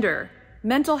 gender,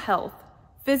 mental health,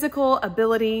 physical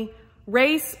ability,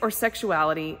 race, or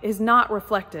sexuality is not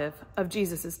reflective of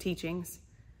Jesus' teachings.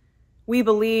 We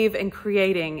believe in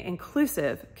creating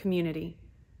inclusive community.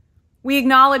 We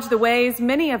acknowledge the ways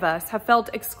many of us have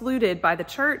felt excluded by the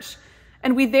church,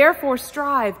 and we therefore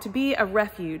strive to be a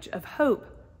refuge of hope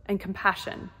and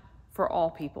compassion for all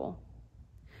people.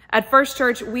 At First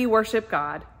Church, we worship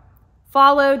God,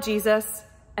 follow Jesus,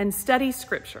 and study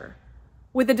Scripture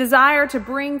with a desire to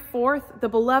bring forth the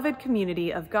beloved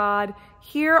community of God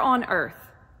here on earth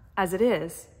as it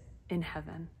is in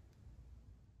heaven.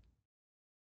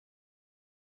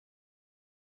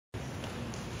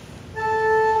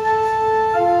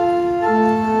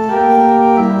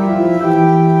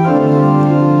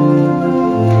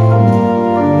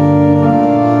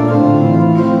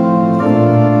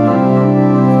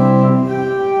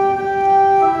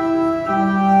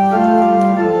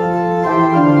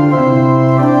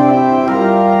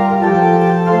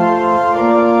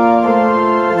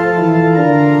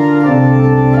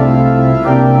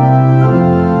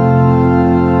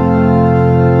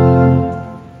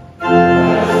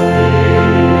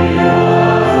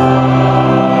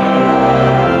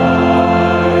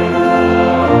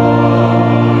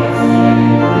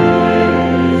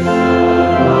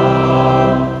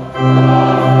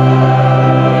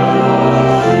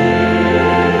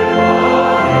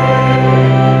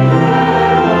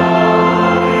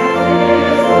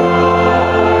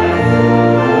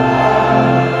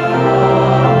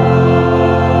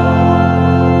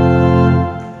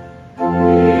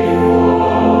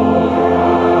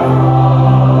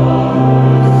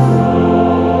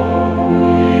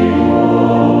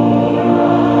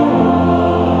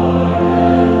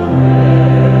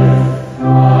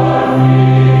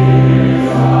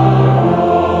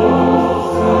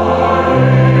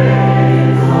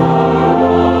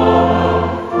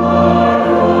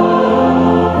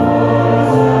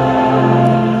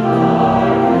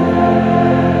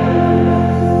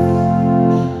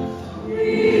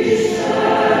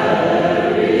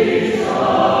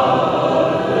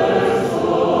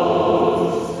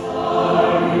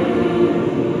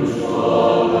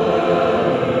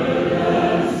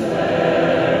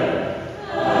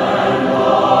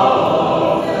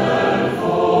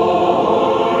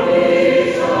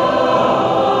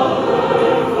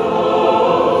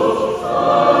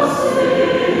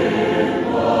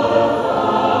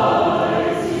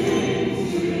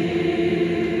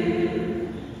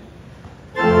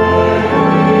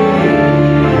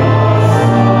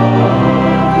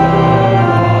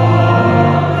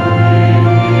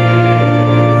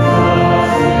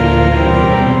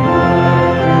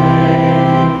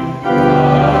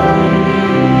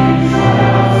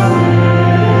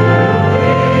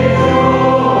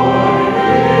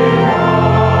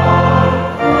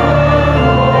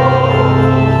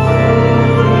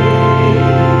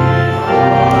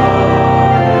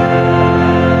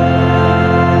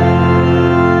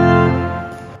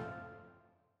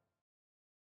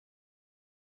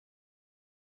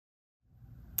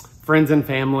 Friends and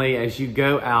family, as you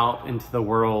go out into the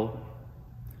world,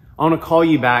 I want to call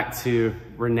you back to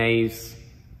Renee's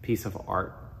piece of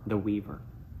art, The Weaver.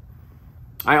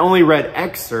 I only read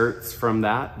excerpts from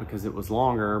that because it was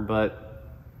longer, but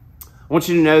I want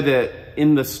you to know that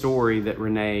in the story that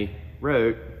Renee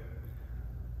wrote,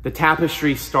 the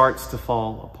tapestry starts to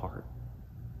fall apart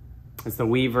as the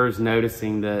weaver's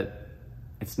noticing that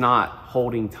it's not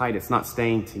holding tight, it's not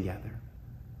staying together.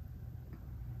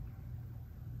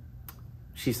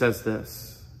 She says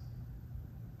this: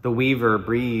 the weaver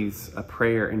breathes a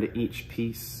prayer into each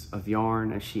piece of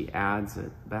yarn as she adds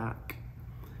it back,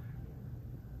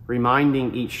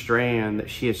 reminding each strand that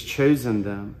she has chosen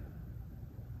them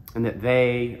and that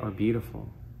they are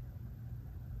beautiful.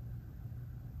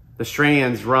 The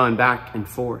strands run back and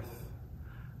forth.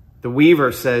 The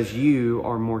weaver says, you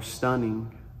are more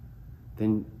stunning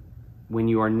than when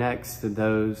you are next to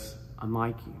those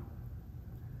unlike you.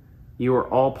 You are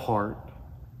all part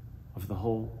of the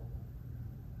whole.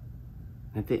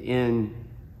 At the end,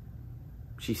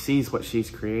 she sees what she's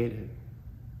created.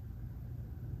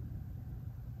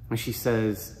 And she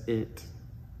says, it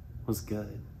was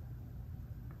good.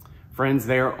 Friends,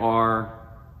 there are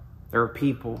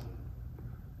people,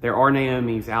 there are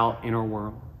Naomis out in our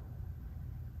world.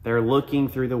 They're looking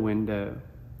through the window,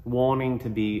 wanting to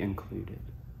be included.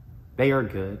 They are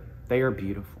good. They are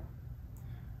beautiful.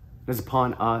 It is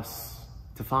upon us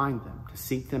to find them, to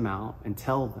seek them out and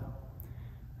tell them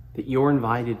that you're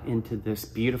invited into this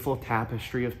beautiful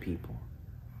tapestry of people.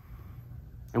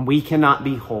 And we cannot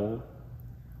be whole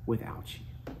without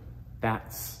you.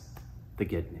 That's the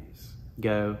good news.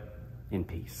 Go in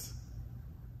peace.